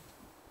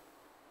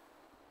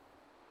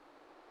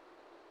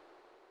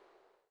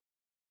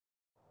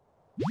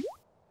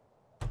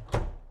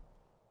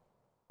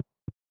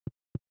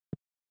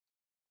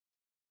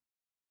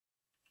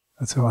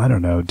 So I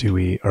don't know,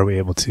 are we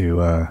able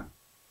to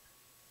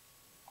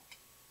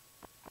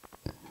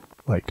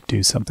like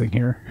do something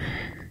here?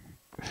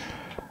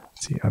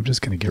 Let's see, I'm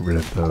just gonna get rid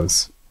of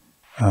those.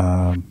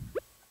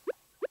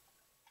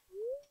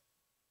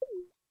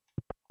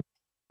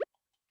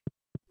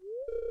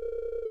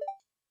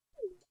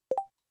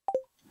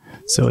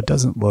 So it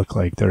doesn't look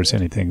like there's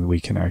anything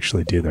we can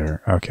actually do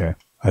there. Okay,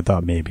 I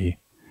thought maybe,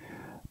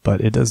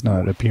 but it does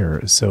not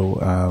appear.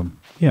 So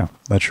yeah,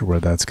 not sure where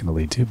that's going to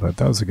lead to, but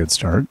that was a good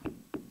start.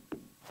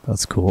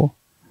 That's cool.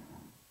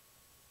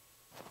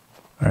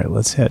 All right,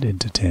 let's head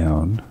into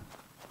town.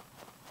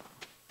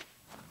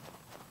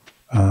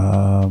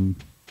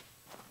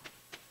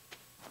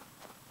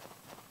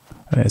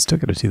 I still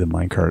got to do the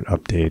minecart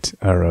update,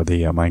 or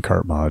the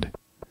minecart mod.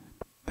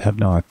 I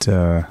haven't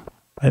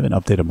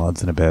updated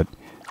mods in a bit.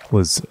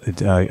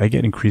 I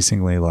get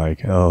increasingly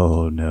like,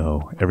 oh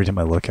no, every time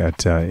I look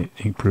at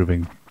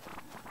improving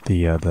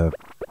the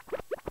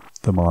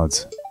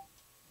mods.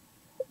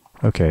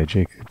 Okay,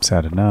 Jacob's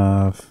had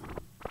enough.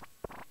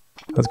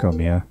 Let's go,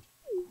 Mia.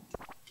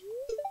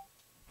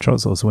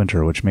 Charles loves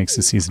winter, which makes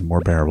the season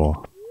more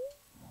bearable.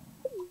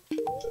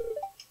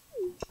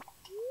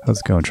 How's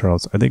it going,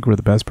 Charles? I think we're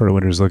the best part of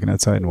winter is looking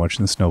outside and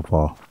watching the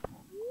snowfall.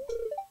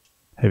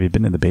 Have you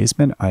been in the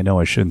basement? I know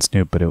I shouldn't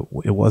snoop, but it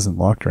wasn't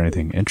locked or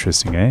anything.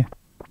 Interesting, eh?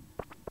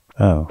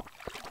 Oh.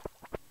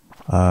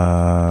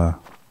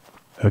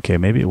 Okay,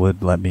 maybe it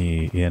would let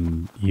me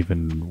in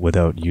even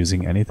without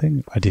using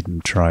anything. I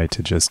didn't try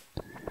to just,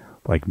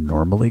 like,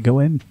 normally go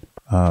in.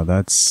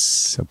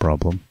 That's a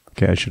problem.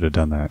 Okay, I should have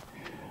done that.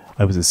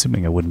 I was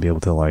assuming I wouldn't be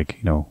able to, like,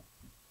 you know,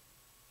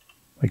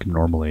 like,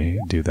 normally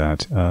do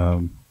that.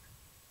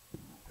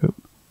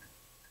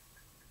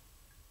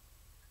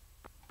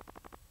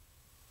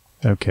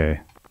 Okay,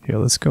 here,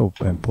 let's go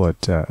and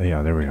put,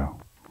 yeah, there we go.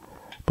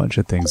 Bunch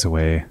of things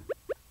away.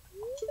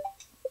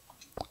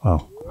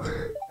 Oh.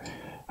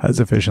 How's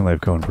the fishing life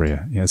going for you?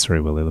 Yeah,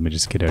 sorry, Willie, let me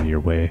just get out of your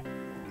way.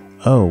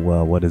 Oh,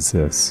 well, what is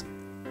this?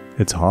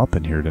 It's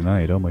hopping here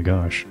tonight, oh my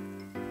gosh.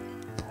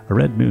 A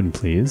red moon,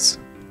 please.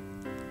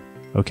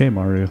 Okay,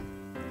 Maru.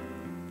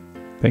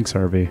 Thanks,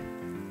 Harvey.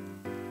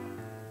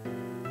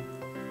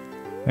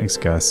 Thanks,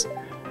 Gus.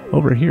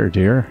 Over here,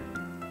 dear.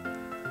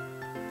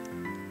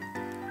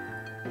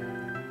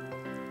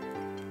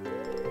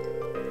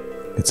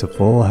 It's a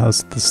full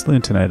house at the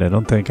saloon tonight. I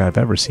don't think I've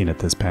ever seen it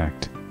this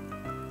packed.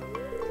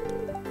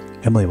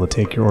 Emily will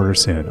take your order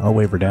soon. I'll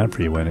wave her down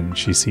for you when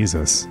she sees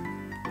us.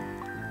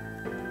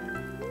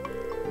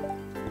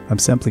 I'm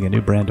sampling a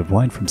new brand of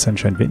wine from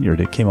Sunshine Vineyard.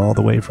 It came all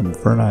the way from the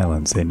Fern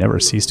Islands. They never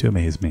cease to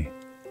amaze me.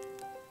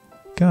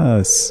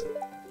 Gus.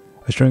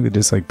 I strongly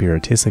dislike beer.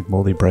 It tastes like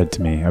moldy bread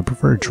to me. I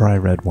prefer dry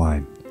red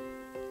wine.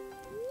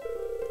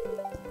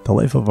 The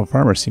life of a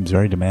farmer seems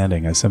very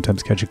demanding. I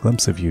sometimes catch a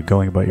glimpse of you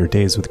going about your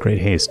days with great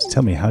haste.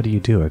 Tell me, how do you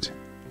do it?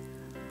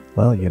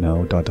 Well, you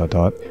know, ...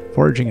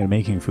 Foraging and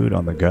making food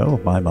on the go?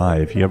 My,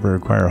 if you ever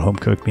require a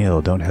home-cooked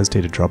meal, don't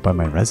hesitate to drop by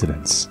my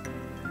residence.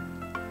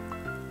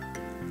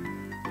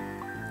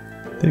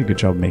 They did a good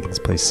job of making this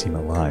place seem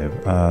alive.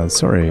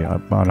 Sorry,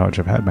 Monhodge,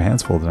 I've had my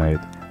hands full tonight.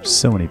 There's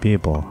so many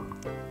people.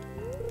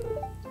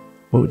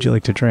 What would you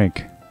like to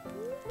drink?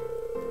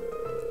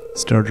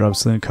 Stardrop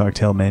Saloon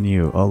Cocktail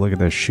Menu. Oh, look at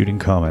this. Shooting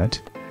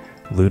Comet.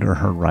 Lunar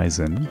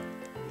Horizon.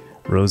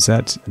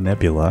 Rosette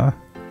Nebula.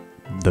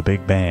 The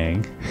Big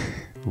Bang.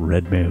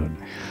 Red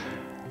Moon.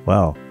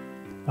 Well,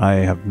 I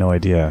have no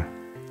idea.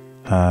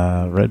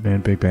 Red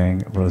Moon, Big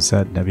Bang,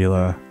 Rosette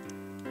Nebula.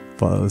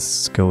 Well,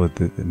 let's go with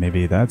it.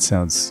 Maybe that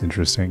sounds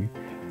interesting.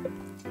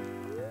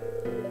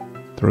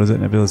 The Rosette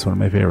Nebula is one of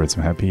my favorites.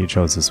 I'm happy you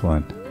chose this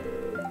one.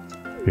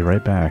 Be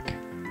right back.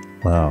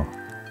 Wow.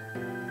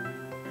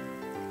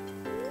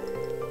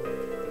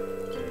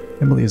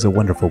 Emily is a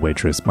wonderful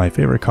waitress. My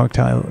favorite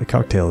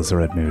cocktail is the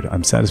Red Moon.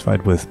 I'm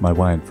satisfied with my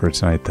wine for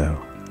tonight, though.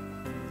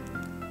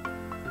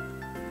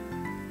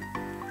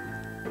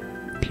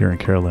 Pierre and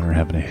Carolyn are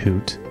having a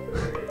hoot.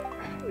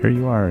 Here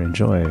you are.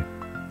 Enjoy.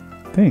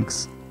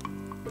 Thanks.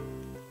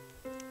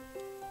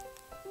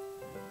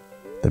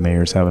 The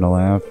mayor's having a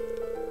laugh.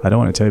 I don't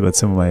want to tell you about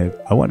some of my.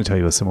 I want to tell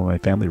you about some of my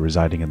family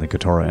residing in the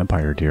Gotoro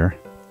Empire, dear.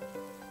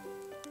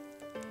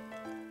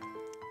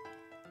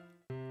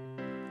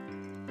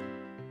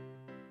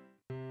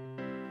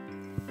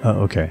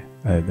 Oh, okay.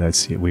 I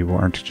see. We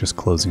weren't just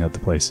closing out the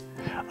place.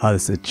 Ah,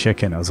 this is a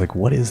chicken. I was like,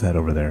 what is that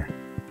over there?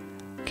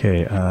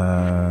 Okay,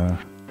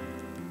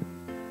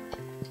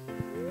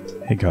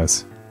 hey,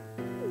 Gus.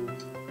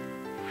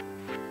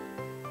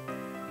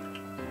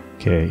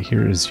 Okay,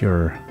 here is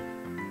your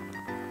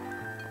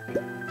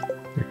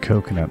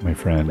coconut, my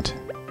friend.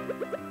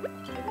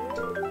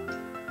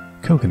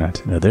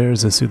 Coconut. Now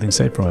there's a soothing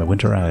sight for my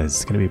winter eyes.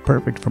 It's going to be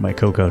perfect for my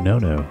Coco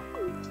No-No.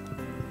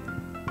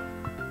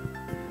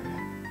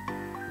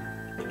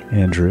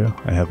 Andrew,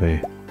 I have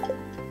a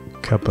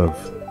cup of...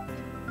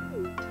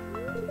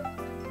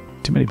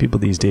 Too many people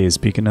these days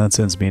speaking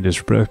nonsense, being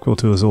disrespectful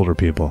to us older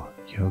people.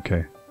 Yeah,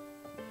 okay.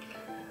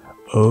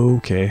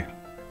 Okay.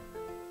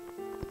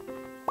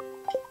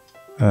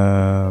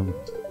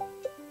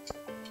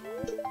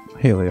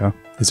 Hey Leah,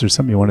 is there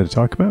something you wanted to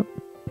talk about?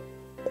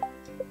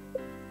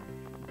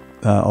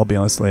 I'll be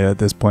honest, Leah, at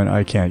this point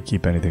I can't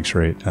keep anything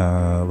straight.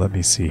 Let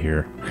me see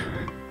here.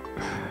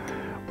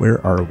 Where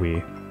are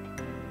we?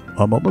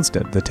 I'm almost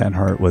at the 10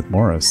 heart with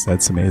Morris.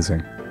 That's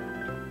amazing.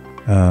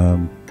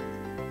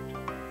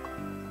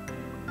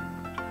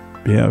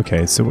 Yeah,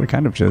 okay, so we're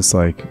kind of just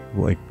like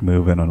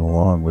moving on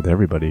along with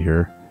everybody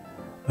here.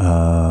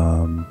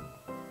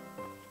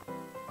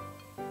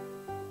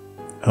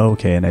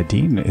 Okay, and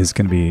Nadine is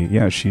going to be,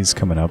 yeah, she's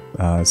coming up.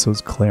 So is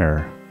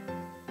Claire.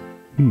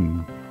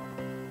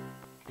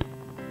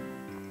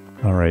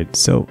 Alright,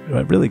 so I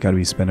really got to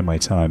be spending my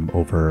time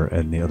over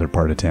in the other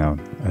part of town.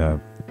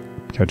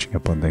 Catching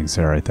up on things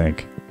there, I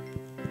think.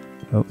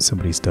 Oh,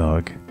 somebody's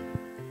dog.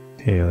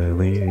 Hey,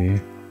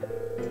 Lily.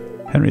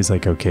 Henry's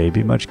like, okay,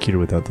 be much cuter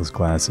without those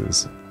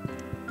glasses.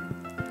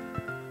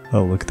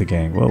 Oh, look at the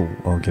gang. Whoa,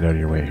 I'll get out of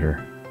your way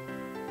here.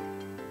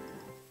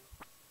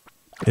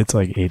 It's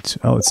like 8.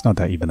 Oh, it's not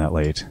that even that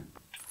late.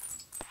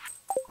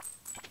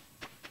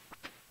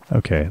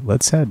 Okay,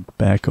 let's head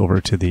back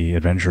over to the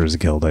Adventurers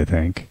Guild, I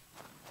think.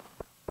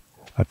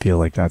 I feel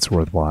like that's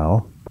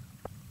worthwhile.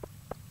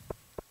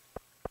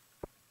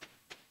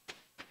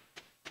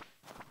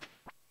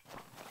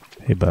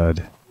 Hey,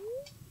 bud.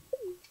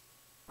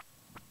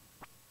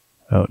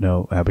 Oh,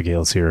 no,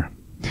 Abigail's here.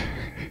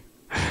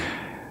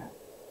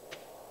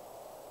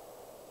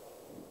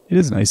 It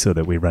is nice, though,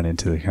 that we run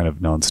into the kind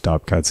of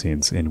non-stop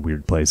cutscenes in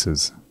weird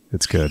places.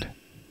 It's good.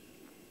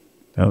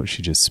 Oh,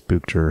 she just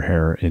spooked her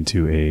hair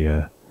into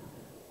a...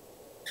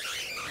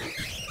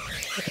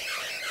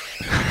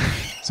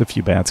 There's a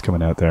few bats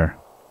coming out there.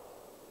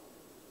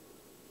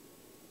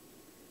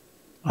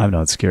 I'm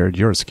not scared,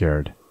 you're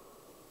scared.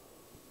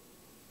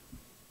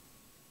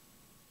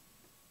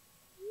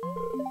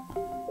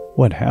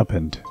 What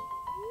happened?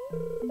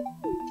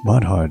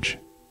 Mudhodge.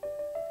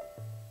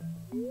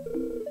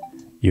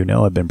 You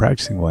know, I've been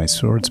practicing my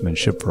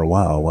swordsmanship for a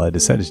while. Well, I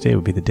decided today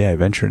would be the day I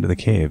venture into the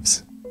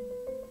caves.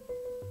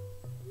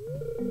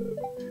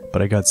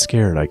 But I got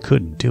scared. I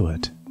couldn't do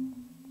it.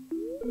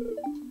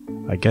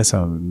 I guess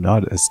I'm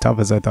not as tough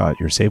as I thought.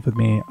 You're safe with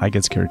me. I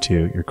get scared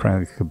too. You're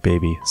crying like a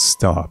baby.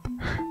 Stop.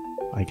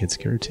 I get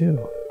scared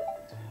too.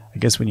 I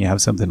guess when you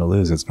have something to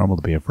lose, it's normal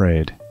to be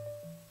afraid.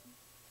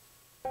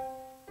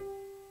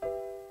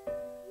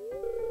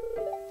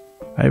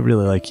 I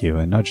really like you,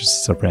 and not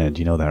just as a friend.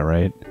 You know that,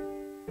 right?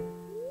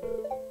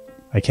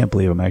 I can't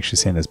believe I'm actually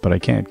saying this, but I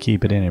can't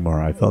keep it in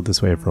anymore. I felt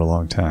this way for a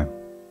long time.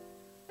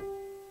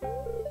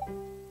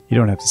 You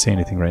don't have to say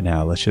anything right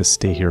now. Let's just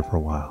stay here for a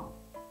while.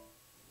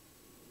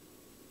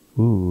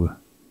 Ooh.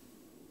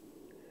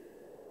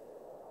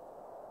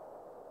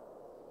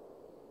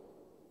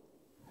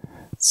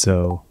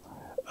 So,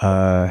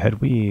 had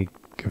we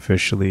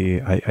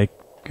officially... oh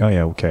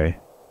yeah, okay.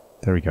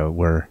 There we go.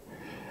 We're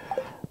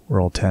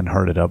all 10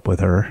 hearted up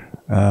with her.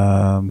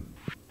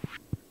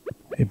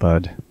 Hey,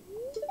 bud.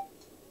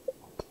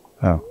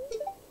 Oh.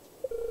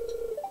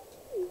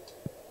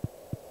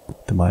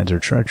 The mines are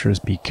treacherous.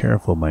 Be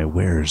careful. My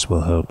wares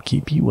will help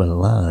keep you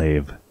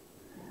alive.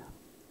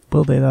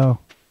 Will they, though?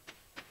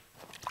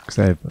 Because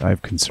I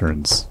have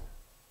concerns.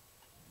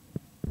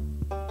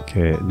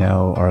 Okay,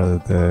 now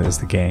is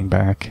the gang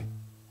back?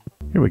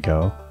 Here we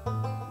go.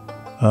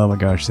 Oh my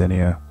gosh,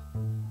 Xenia.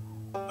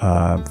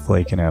 I'm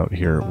flaking out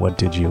here. What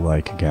did you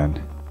like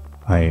again?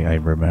 I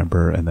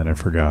remember and then I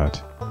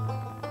forgot.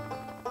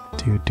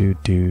 Do.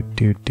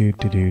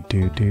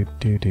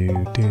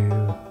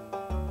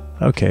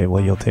 Okay,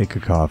 well you'll take a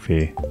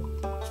coffee.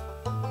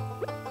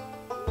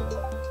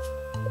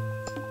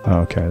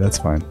 Okay, that's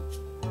fine.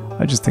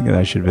 I just think that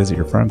I should visit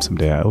your farm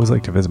someday. I always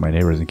like to visit my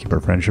neighbors and keep our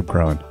friendship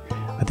growing.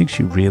 I think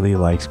she really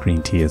likes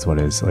green tea is what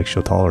it is. Like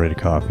she'll tolerate a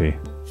coffee.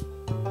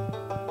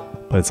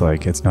 But it's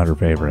like, it's not her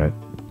favorite.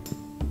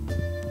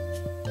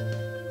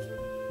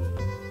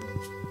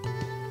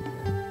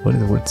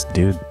 What's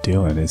dude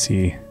doing? Is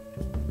he...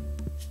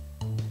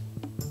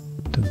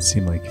 Doesn't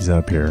seem like he's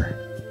up here.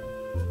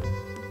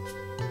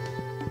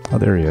 Oh,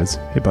 there he is.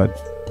 Hey, bud.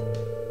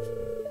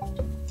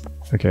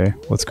 Okay,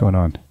 what's going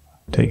on?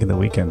 Taking the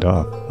weekend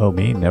off. Oh,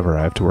 me? Never.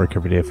 I have to work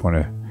every day if I want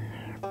to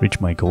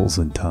reach my goals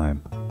in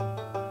time.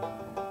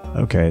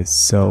 Okay,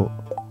 so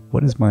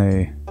what is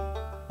my...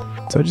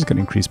 So I'm just going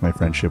to increase my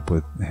friendship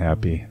with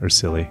Happy, or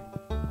Silly.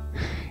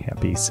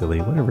 Happy,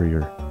 Silly, whatever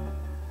your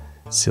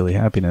silly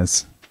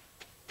happiness.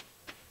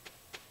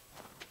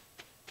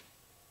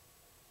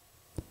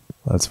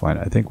 Well, that's fine.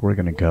 I think we're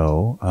going to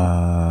go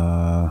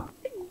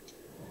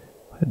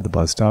head to the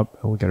bus stop.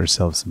 We'll get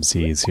ourselves some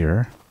Z's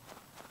here.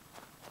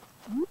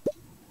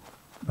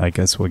 I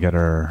guess we'll get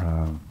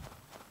our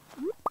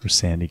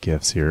Sandy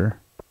gifts here.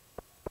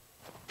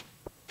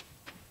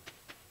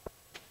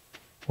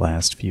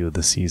 Last few of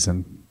the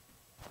season.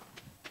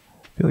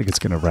 I feel like it's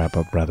going to wrap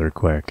up rather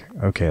quick.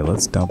 Okay,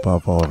 let's dump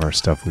off all of our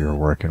stuff we were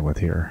working with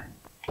here.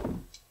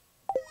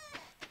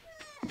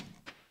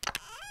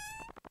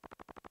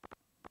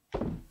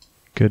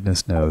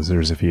 Goodness knows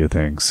there's a few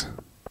things.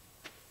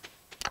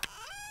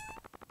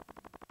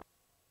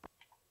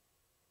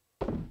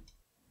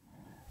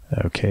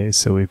 Okay,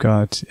 so we've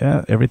got,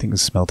 yeah, everything is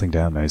smelting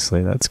down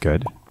nicely. That's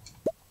good.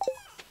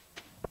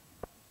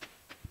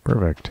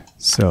 Perfect.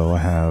 So I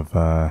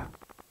have,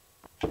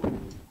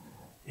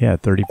 yeah,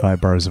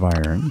 35 bars of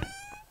iron.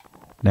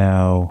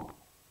 Now,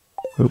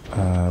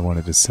 I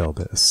wanted to sell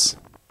this.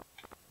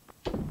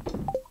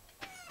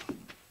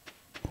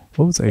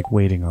 What was I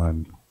waiting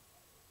on?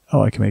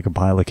 Oh, I can make a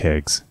pile of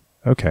kegs.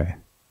 Okay.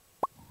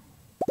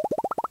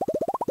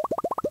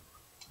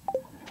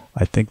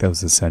 I think that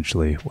was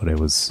essentially what I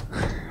was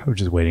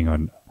just waiting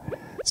on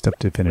stuff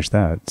to finish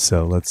that.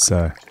 So let's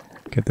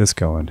get this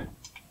going.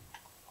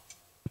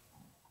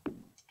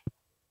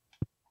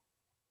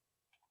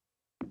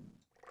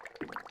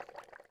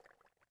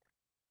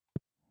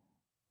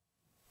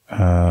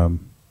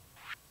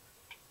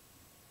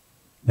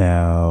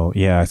 Now,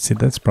 yeah, see,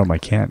 that's the problem. I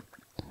can't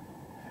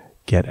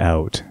get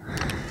out.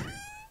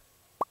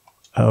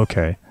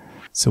 Okay,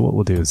 so what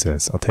we'll do is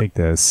this. I'll take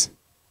this.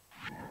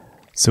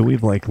 So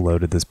we've like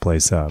loaded this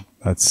place up.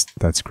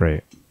 That's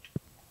great.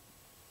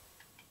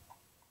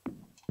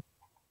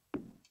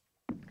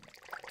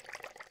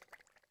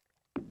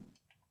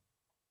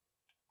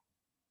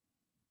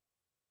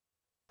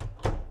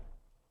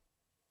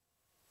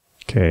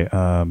 Okay,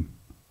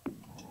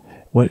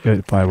 what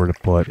if I were to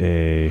put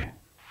a...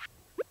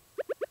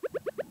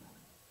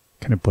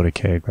 Can I put a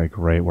keg like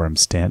right where I'm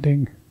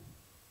standing?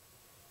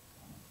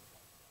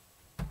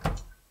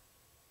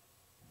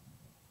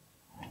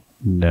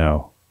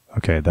 No.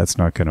 Okay, that's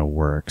not going to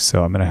work.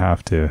 So I'm going to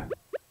have to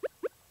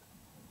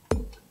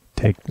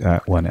take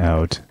that one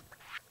out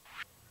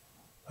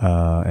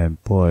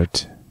and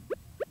put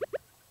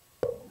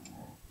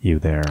you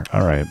there.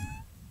 All right.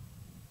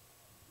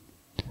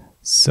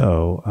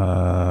 So,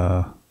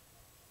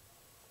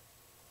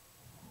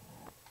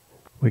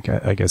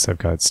 I guess I've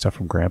got stuff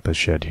from Grandpa's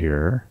shed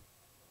here.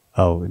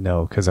 Oh,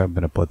 no, because I'm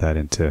going to put that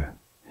into...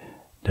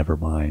 Never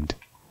mind.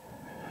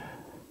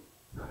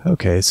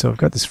 Okay, so I've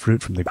got this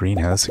fruit from the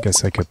greenhouse. I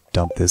guess I could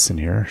dump this in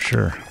here.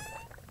 Sure.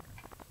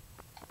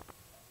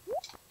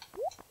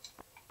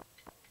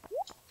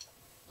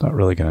 Not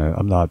really gonna...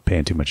 I'm not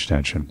paying too much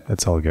attention.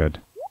 It's all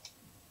good.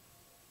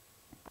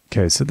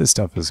 Okay, so this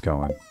stuff is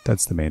going.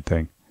 That's the main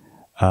thing.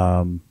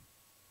 What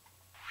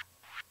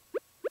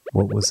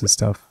was this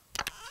stuff?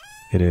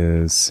 It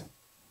is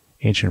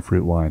ancient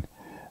fruit wine.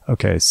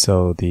 Okay,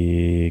 so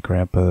the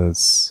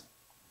Grandpa's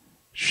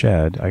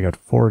shed, I got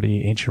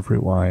 40 ancient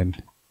fruit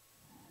wine.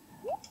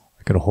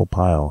 I got a whole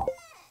pile.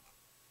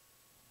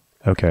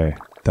 Okay,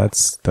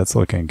 that's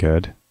looking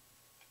good.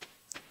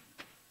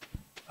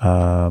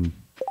 Now,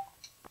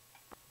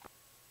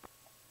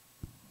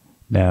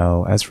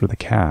 as for the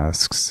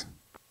casks,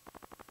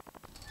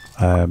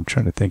 I'm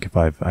trying to think if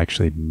I've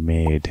actually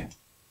made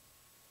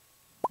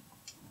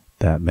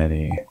that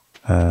many.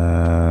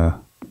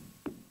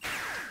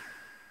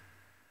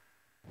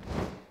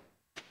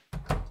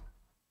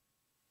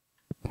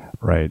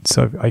 Right,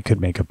 so I could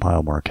make a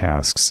pile more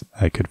casks.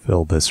 I could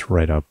fill this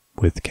right up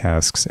with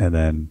casks and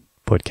then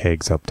put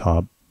kegs up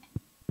top.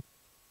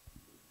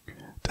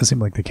 Does seem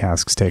like the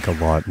casks take a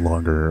lot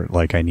longer,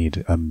 like I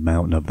need a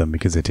mountain of them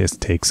because it just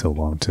takes so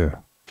long to...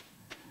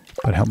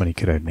 But how many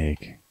could I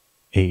make?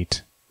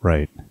 8,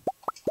 right.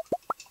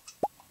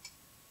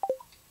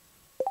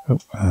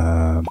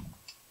 Oh,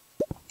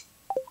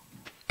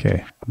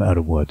 okay, I'm out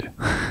of wood.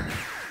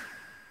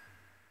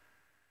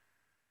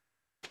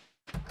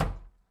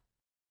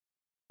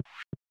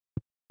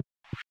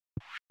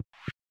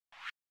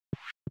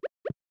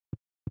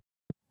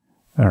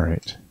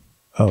 Alright.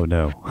 Oh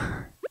no.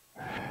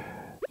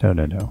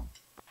 No.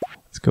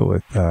 Let's go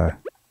with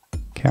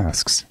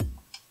casks.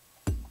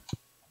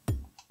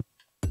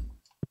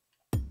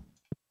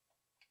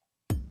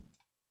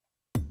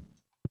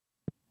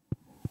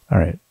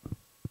 Alright.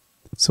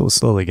 So we'll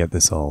slowly get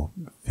this all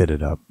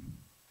fitted up.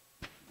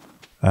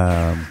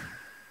 Yeah,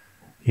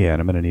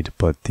 and I'm going to need to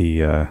put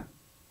the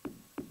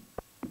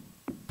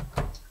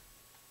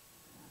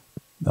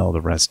all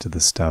the rest of the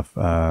stuff,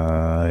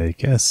 I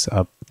guess,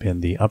 up in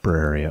the upper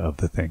area of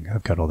the thing.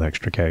 I've got all the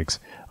extra kegs.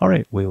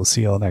 Alright, we will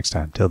see you all next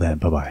time. Till then,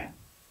 bye-bye.